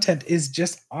that content is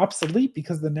just obsolete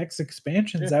because the next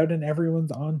expansion's out and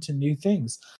everyone's on to new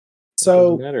things.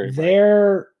 So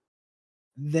their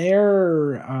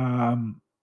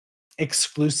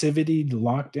exclusivity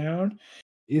lockdown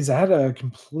is at a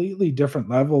completely different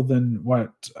level than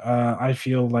what I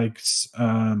feel like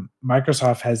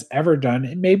Microsoft has ever done.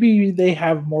 And maybe they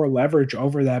have more leverage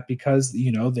over that because,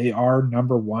 they are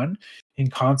number one in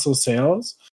console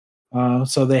sales.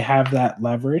 So they have that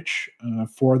leverage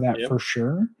for that for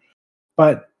sure.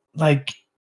 But like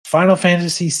Final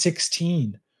Fantasy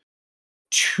 16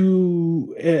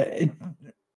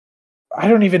 I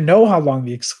don't even know how long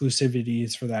the exclusivity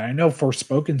is for that. I know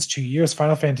Forspoken's 2 years.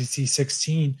 Final Fantasy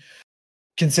 16,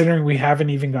 considering we haven't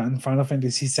even gotten Final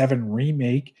Fantasy 7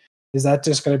 Remake, is that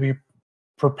just going to be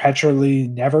perpetually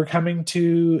never coming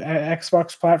to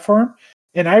Xbox platform?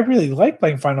 And I really like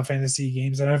playing Final Fantasy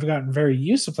games, and I've gotten very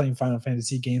used to playing Final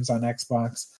Fantasy games on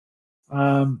Xbox.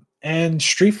 And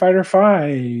Street Fighter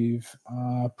 5,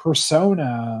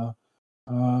 Persona,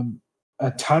 a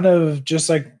ton of just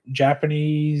like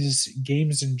Japanese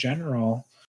games in general.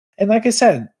 And like I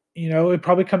said, it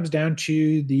probably comes down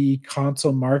to the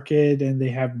console market and they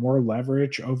have more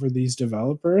leverage over these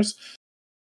developers.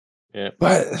 Yeah.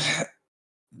 But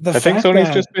I think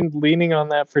Sony's just been leaning on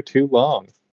that for too long.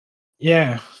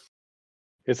 Yeah.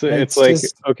 It's like,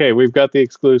 okay, we've got the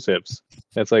exclusives.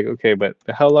 It's like, okay, but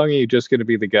how long are you just going to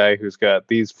be the guy who's got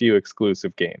these few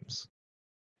exclusive games?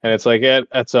 And it's like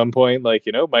at some point, like,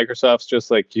 Microsoft's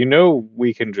just like,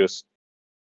 we can just,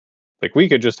 like, we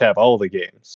could just have all the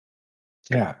games.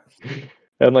 Yeah.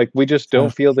 And like, we just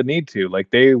don't feel the need to.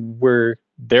 Like, they were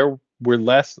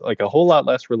less, like, a whole lot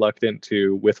less reluctant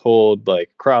to withhold like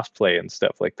crossplay and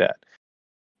stuff like that.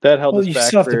 That held us back. You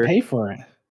still have to pay for it.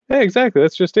 Yeah, exactly.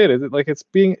 That's just it.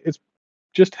 It's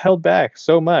just held back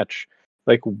so much.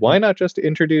 Like, why not just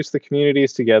introduce the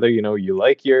communities together? You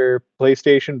like your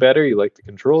PlayStation better, you like the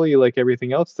controller, you like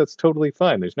everything else. That's totally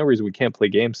fine. There's no reason we can't play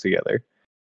games together.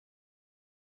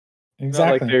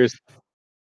 Exactly. Not like there's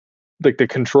like the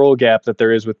control gap that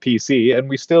there is with PC, and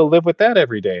we still live with that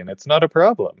every day, and it's not a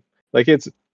problem. Like, it's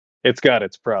got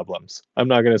its problems. I'm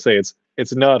not going to say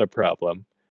it's not a problem,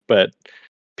 but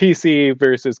PC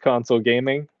versus console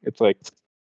gaming, it's like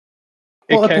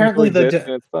it can coexist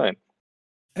and it's fine.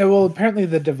 Well, apparently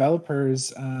the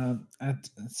developers at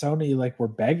Sony were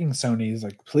begging Sony,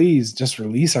 like, please just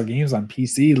release our games on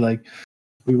PC. Like,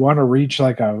 we want to reach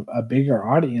a bigger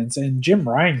audience. And Jim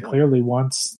Ryan clearly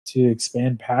wants to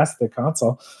expand past the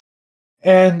console.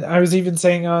 And I was even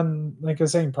saying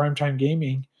Primetime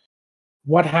Gaming,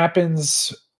 what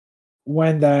happens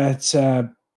when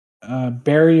that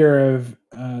barrier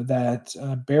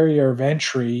of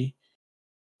entry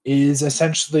is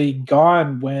essentially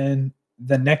gone, when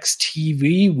the next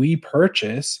TV we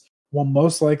purchase will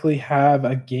most likely have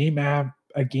a Game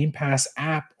Pass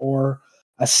app, or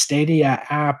a Stadia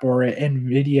app, or an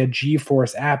NVIDIA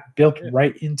GeForce app built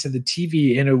right into the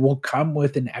TV, and it will come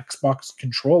with an Xbox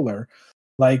controller.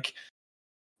 Like,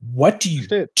 what do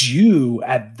you do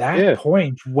at that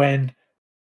point when,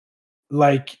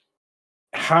 like,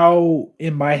 how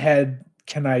in my head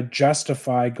can I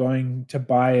justify going to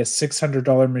buy a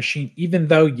 $600 machine, even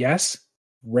though, yes,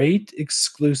 great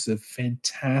exclusive,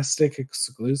 fantastic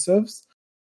exclusives.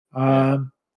 But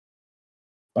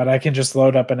I can just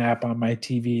load up an app on my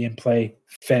TV and play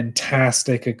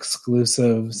fantastic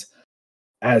exclusives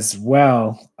as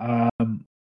well.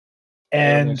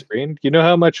 And screen,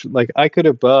 how much, like, I could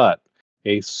have bought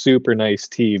a super nice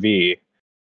TV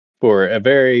for a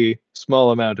very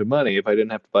small amount of money if I didn't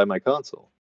have to buy my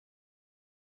console.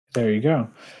 There you go.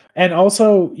 And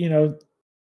also,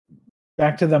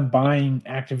 back to them buying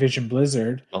Activision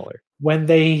Blizzard. When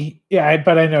they,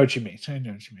 but I know what you mean.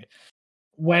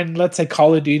 When, let's say,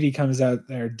 Call of Duty comes out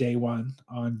there day one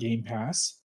on Game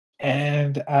Pass,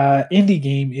 and indie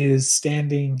game is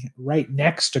standing right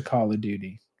next to Call of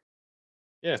Duty.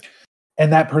 Yeah.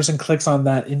 And that person clicks on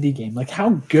that indie game. Like, how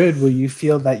good will you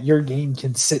feel that your game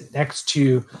can sit next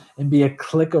to and be a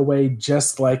click away,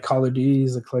 just like Call of Duty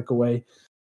is a click away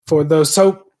for those?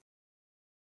 So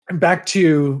back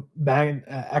to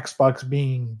Xbox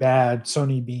being bad,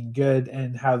 Sony being good,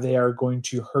 and how they are going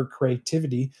to hurt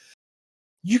creativity.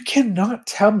 You cannot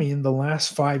tell me in the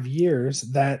last 5 years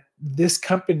that this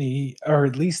company, or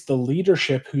at least the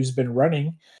leadership who's been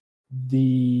running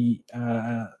the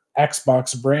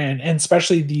Xbox brand, and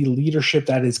especially the leadership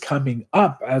that is coming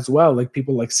up as well, like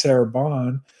people like Sarah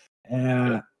Bond,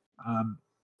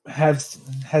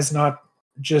 has not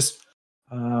just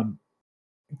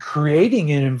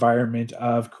creating an environment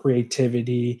of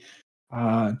creativity.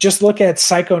 Just look at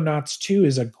Psychonauts 2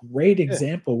 is a great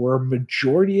example where a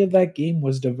majority of that game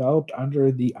was developed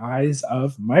under the eyes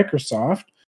of Microsoft,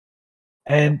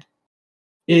 and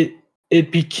it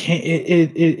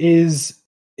is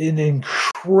an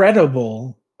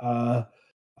incredible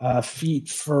feat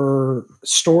for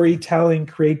storytelling,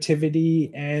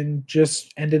 creativity, and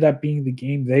just ended up being the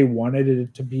game they wanted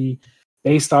it to be,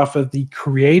 based off of the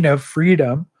creative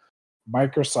freedom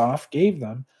Microsoft gave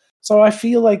them. So I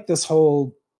feel like this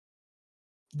whole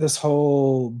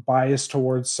bias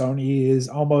towards Sony is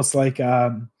almost like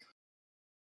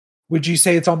would you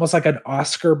say it's almost like an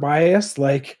Oscar bias,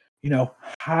 like,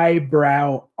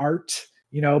 highbrow art,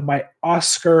 my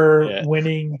Oscar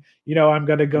winning, I'm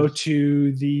going to go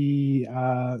to the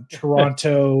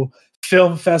Toronto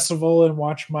Film Festival and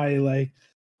watch my like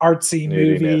artsy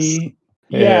movie.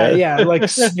 Yeah, like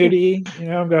snooty,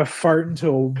 I'm going to fart into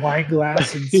a wine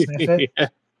glass and sniff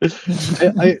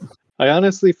it. I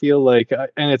honestly feel like,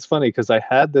 and it's funny because I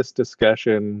had this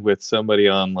discussion with somebody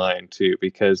online too,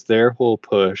 because their whole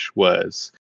push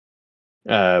was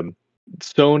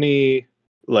Sony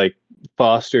like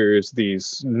fosters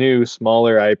these new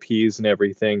smaller IPs and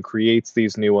everything, creates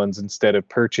these new ones instead of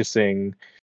purchasing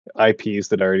IPs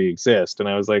that already exist. And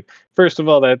I was like, first of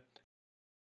all, that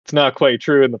it's not quite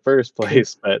true in the first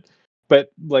place,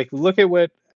 but like look at what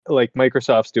like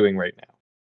Microsoft's doing right now.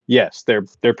 Yes,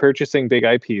 they're purchasing big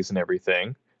IPs and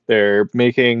everything. They're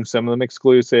making some of them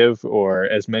exclusive, or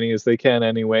as many as they can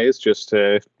anyways, just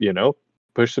to,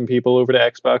 push some people over to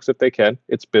Xbox if they can.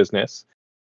 It's business.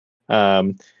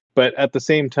 But at the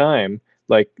same time,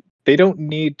 like, they don't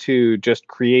need to just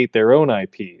create their own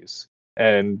IPs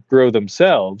and grow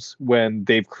themselves when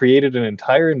they've created an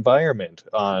entire environment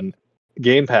on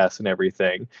Game Pass and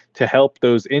everything to help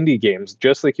those indie games,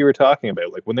 just like you were talking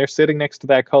about. Like when they're sitting next to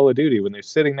that Call of Duty, when they're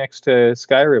sitting next to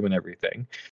Skyrim and everything,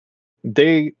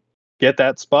 they get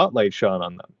that spotlight shone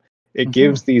on them. It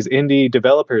gives these indie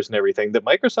developers and everything that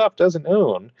Microsoft doesn't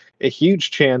own a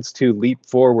huge chance to leap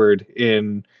forward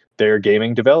in their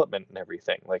gaming development and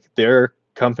everything. Like their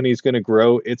company's going to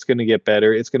grow, it's going to get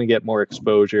better, it's going to get more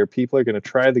exposure, people are going to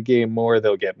try the game more,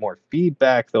 they'll get more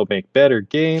feedback, they'll make better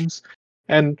games.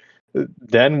 And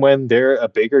then when they're a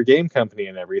bigger game company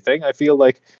and everything, I feel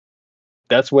like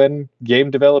that's when game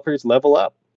developers level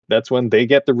up. That's when they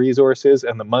get the resources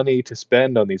and the money to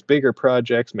spend on these bigger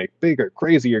projects, make bigger,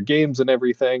 crazier games and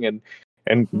everything,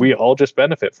 and we all just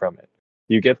benefit from it.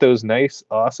 You get those nice,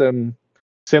 awesome,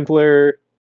 simpler,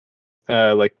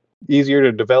 like easier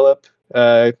to develop,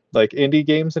 like indie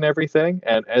games and everything.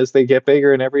 And as they get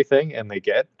bigger and everything, and they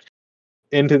get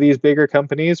into these bigger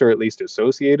companies, or at least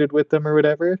associated with them or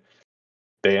whatever,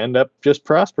 they end up just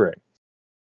prospering.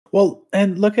 Well,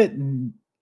 and look at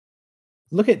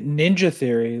Ninja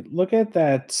Theory. Look at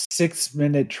that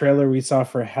 6-minute trailer we saw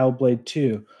for Hellblade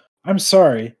 2. I'm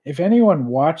sorry, if anyone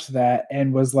watched that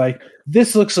and was like,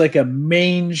 this looks like a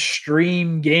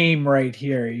mainstream game right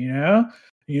here,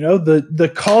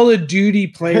 the Call of Duty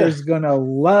player is gonna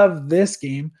love this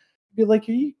game. Be like,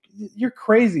 you're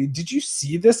crazy. Did you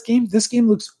see this game? This game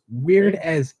looks weird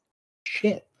as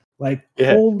shit. Like,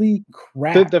 holy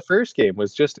crap. The first game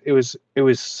was just, it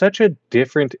was such a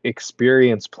different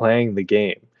experience playing the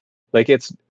game. Like,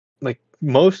 it's like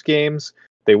most games,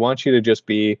 they want you to just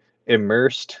be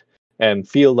immersed and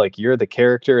feel like you're the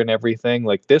character and everything.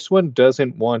 Like, this one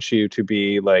doesn't want you to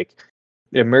be like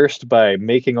immersed by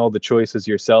making all the choices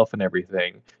yourself and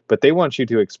everything, but they want you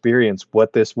to experience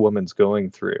what this woman's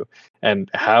going through and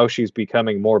how she's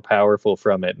becoming more powerful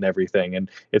from it and everything.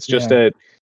 And it's just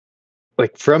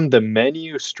like from the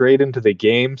menu straight into the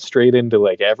game, straight into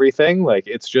like everything, like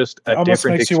it's just a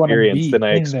different experience than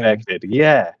I expected.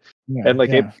 Yeah. And like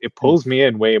it pulls me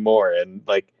in way more. And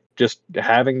like just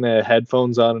having the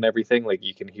headphones on and everything, like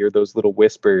you can hear those little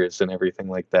whispers and everything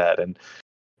like that. And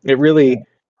it really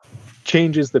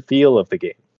changes the feel of the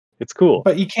game. It's cool.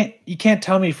 But you can't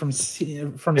tell me from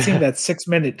seeing that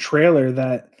 6-minute trailer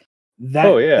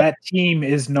that team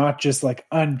is not just like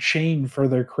unchained for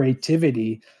their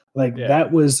creativity. Like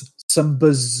that was some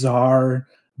bizarre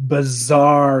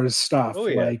stuff.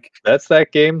 Like that's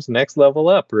that game's next level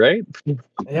up, right?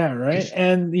 Yeah, right.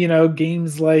 And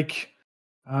games like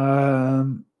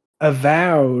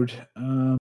Avowed,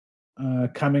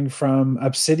 coming from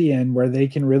Obsidian, where they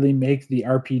can really make the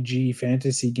RPG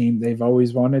fantasy game they've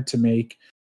always wanted to make.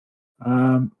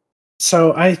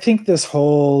 So I think this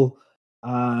whole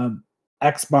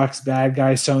Xbox bad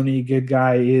guy, Sony good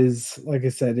guy is, like I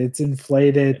said, it's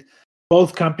inflated.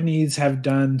 Both companies have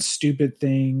done stupid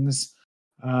things.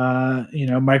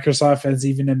 Microsoft has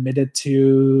even admitted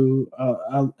to,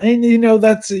 and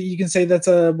that's, you can say that's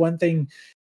a one thing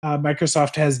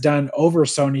Microsoft has done over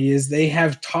Sony is they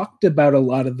have talked about a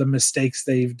lot of the mistakes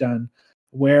they've done,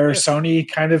 where Sony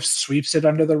kind of sweeps it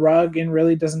under the rug and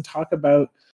really doesn't talk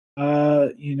about,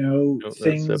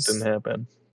 things that didn't happen.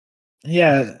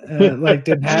 like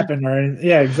didn't happen or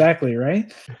exactly,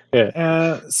 right?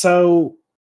 So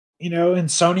and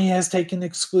Sony has taken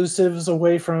exclusives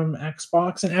away from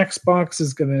Xbox, and Xbox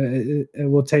is it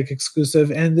will take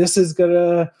exclusive, and this is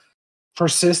gonna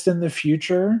persist in the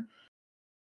future.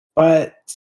 But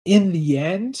in the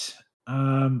end,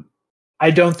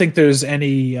 I don't think there's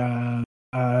any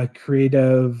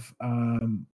creative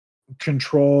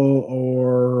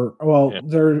control,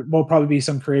 there will probably be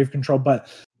some creative control, but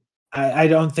I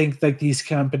don't think like these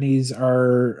companies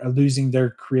are losing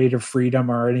their creative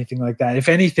freedom or anything like that. If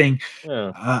anything,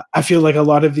 I feel like a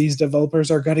lot of these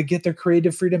developers are going to get their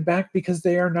creative freedom back because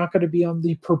they are not going to be on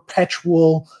the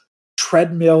perpetual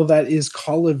treadmill that is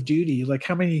Call of Duty. Like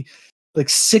how many, like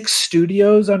 6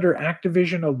 studios under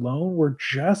Activision alone were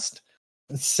just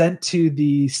sent to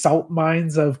the salt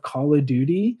mines of Call of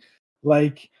Duty.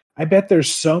 Like I bet there's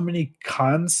so many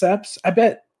concepts. I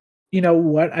bet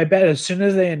I bet as soon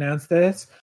as they announced this,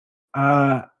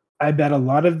 I bet a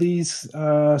lot of these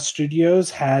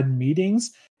studios had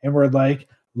meetings and were like,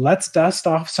 let's dust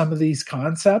off some of these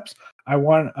concepts. I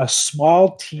want a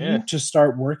small team to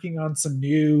start working on some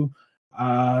new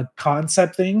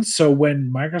concept things. So when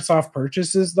Microsoft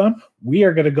purchases them, we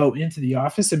are going to go into the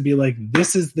office and be like,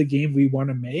 this is the game we want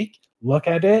to make. Look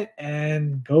at it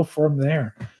and go from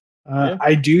there.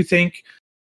 I do think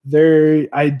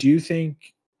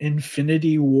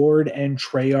Infinity Ward and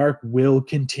Treyarch will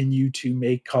continue to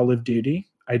make Call of Duty.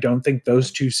 I don't think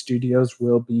those 2 studios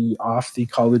will be off the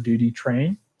Call of Duty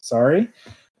train. Sorry.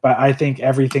 But I think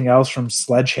everything else from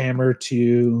Sledgehammer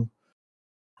to...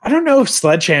 I don't know if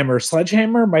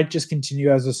Sledgehammer might just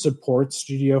continue as a support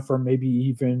studio for maybe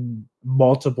even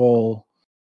multiple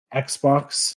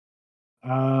Xbox.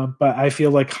 But I feel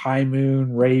like High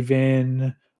Moon,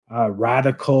 Raven,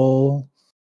 Radical...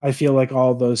 I feel like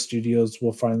all those studios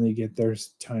will finally get their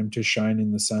time to shine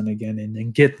in the sun again and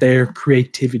then get their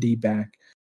creativity back.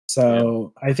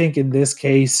 So I think in this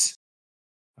case,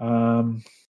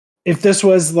 if this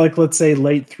was like, let's say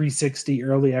late 360,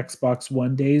 early Xbox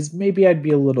One days, maybe I'd be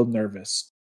a little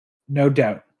nervous, no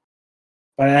doubt.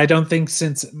 But I don't think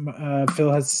since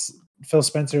Phil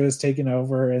Spencer has taken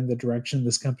over and the direction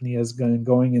this company has been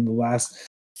going in the last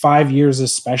 5 years,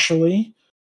 especially,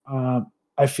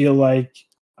 I feel like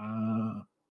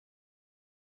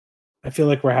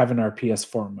we're having our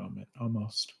PS4 moment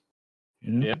almost,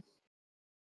 Yeah.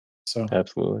 So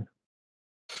absolutely.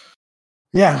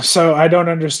 Yeah. So I don't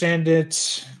understand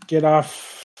it. Get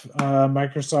off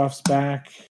Microsoft's back.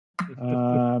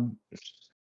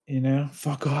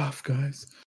 Fuck off, guys.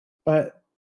 But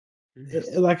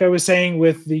like I was saying,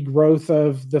 with the growth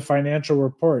of the financial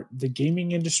report, the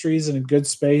gaming industry is in a good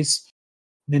space.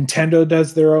 Nintendo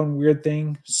does their own weird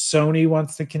thing. Sony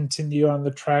wants to continue on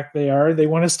the track they are. They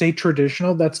want to stay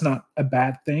traditional. That's not a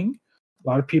bad thing. A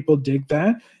lot of people dig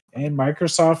that. And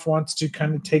Microsoft wants to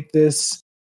kind of take this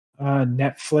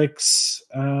Netflix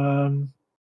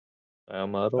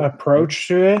approach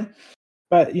to it.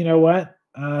 But you know what?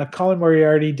 Colin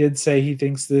Moriarty did say he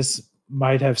thinks this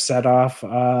might have set off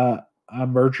a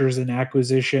mergers and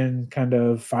acquisition kind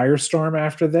of firestorm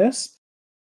after this.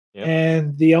 Yep.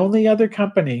 And the only other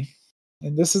company,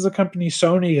 and this is a company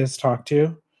Sony has talked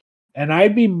to, and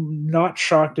I'd be not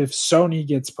shocked if Sony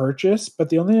gets purchased, but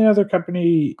the only other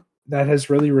company that has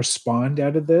really responded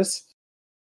out of this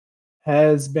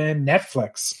has been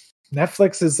Netflix.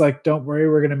 Netflix is like, don't worry,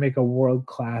 we're going to make a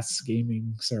world-class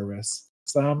gaming service.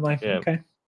 So I'm like, okay.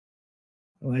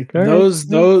 Like those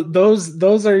are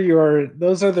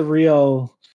the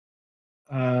real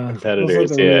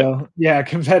competitors,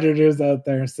 competitors out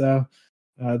there. So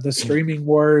the streaming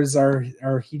wars are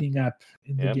heating up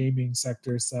in the gaming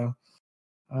sector. So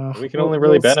we can only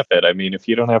really benefit. I mean, if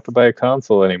you don't have to buy a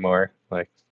console anymore, like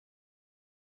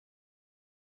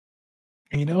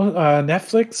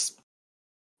Netflix.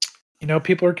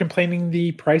 People are complaining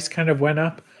the price kind of went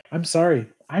up. I'm sorry,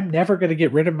 I'm never going to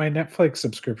get rid of my Netflix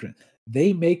subscription.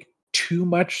 They make too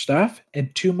much stuff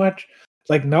and too much.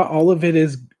 Like, not all of it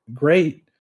is great,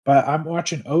 but I'm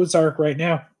watching Ozark right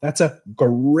now. That's a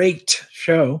great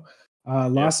show.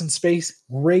 Lost in Space,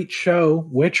 great show.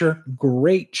 Witcher,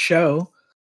 great show.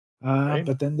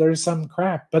 But then there's some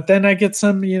crap. But then I get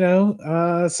some,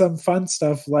 some fun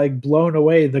stuff like Blown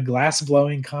Away, the glass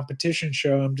blowing competition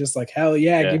show. I'm just like, hell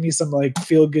yeah. Give me some like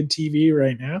feel good TV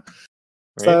right now.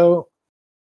 Right. So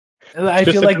I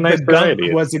feel like The Gunk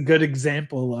was a good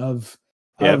example of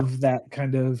that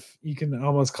kind of, you can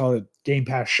almost call it Game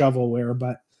Pass shovelware,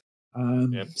 but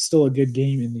still a good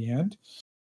game in the end.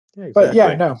 Yeah, exactly.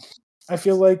 But no, I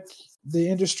feel like the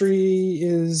industry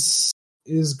is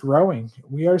growing.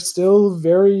 We are still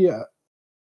very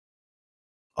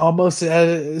almost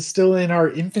still in our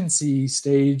infancy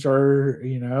stage, or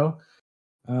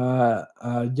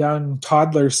young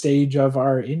toddler stage of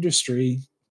our industry,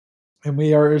 and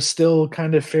we are still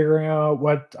kind of figuring out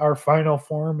what our final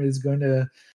form is going to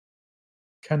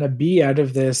kind of be out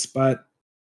of this. But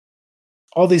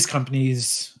all these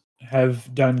companies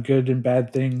have done good and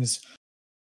bad things,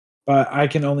 but I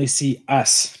can only see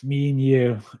us, me and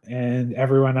you, and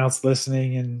everyone else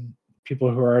listening, and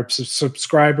people who are a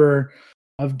subscriber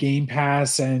of Game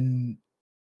Pass and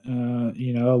a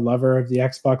lover of the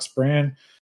Xbox brand.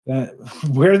 That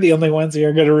we're the only ones who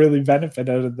are going to really benefit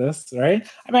out of this, right?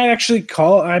 I might actually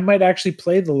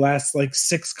play the last like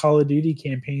 6 Call of Duty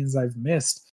campaigns I've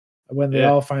missed when they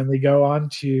all finally go on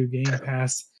to Game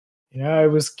Pass. I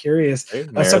was curious.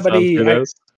 Marathons through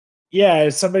those.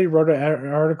 Somebody wrote an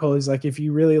article. He's like, if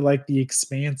you really like The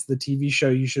Expanse, the TV show,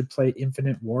 you should play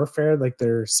Infinite Warfare, like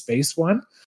their space one.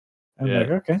 I'm like,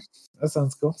 okay, that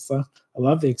sounds cool. So I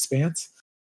love The Expanse.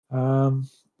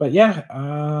 But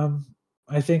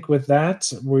I think with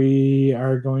that, we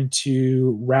are going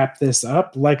to wrap this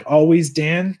up. Like always,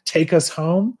 Dan, take us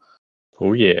home.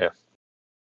 Oh, yeah.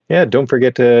 Yeah, don't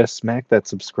forget to smack that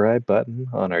subscribe button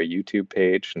on our YouTube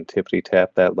page and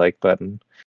tippity-tap that like button.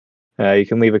 You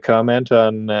can leave a comment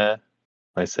on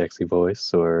my sexy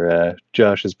voice or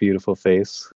Josh's beautiful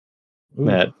face. Ooh.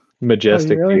 That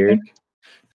majestic beard.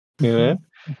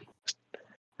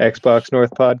 Xbox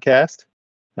North Podcast.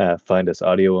 Find us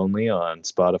audio only on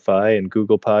Spotify and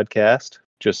Google Podcast.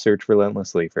 Just search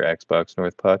relentlessly for Xbox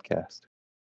North Podcast.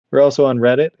 We're also on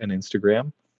Reddit and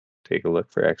Instagram. Take a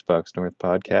look for Xbox North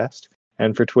Podcast.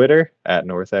 And for Twitter,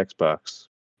 @NorthXbox.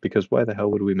 Because why the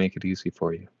hell would we make it easy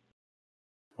for you?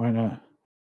 Why not?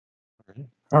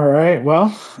 All right.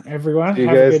 Well, everyone, see you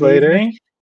guys later. Evening.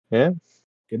 Yeah.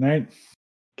 Good night.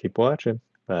 Keep watching.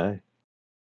 Bye.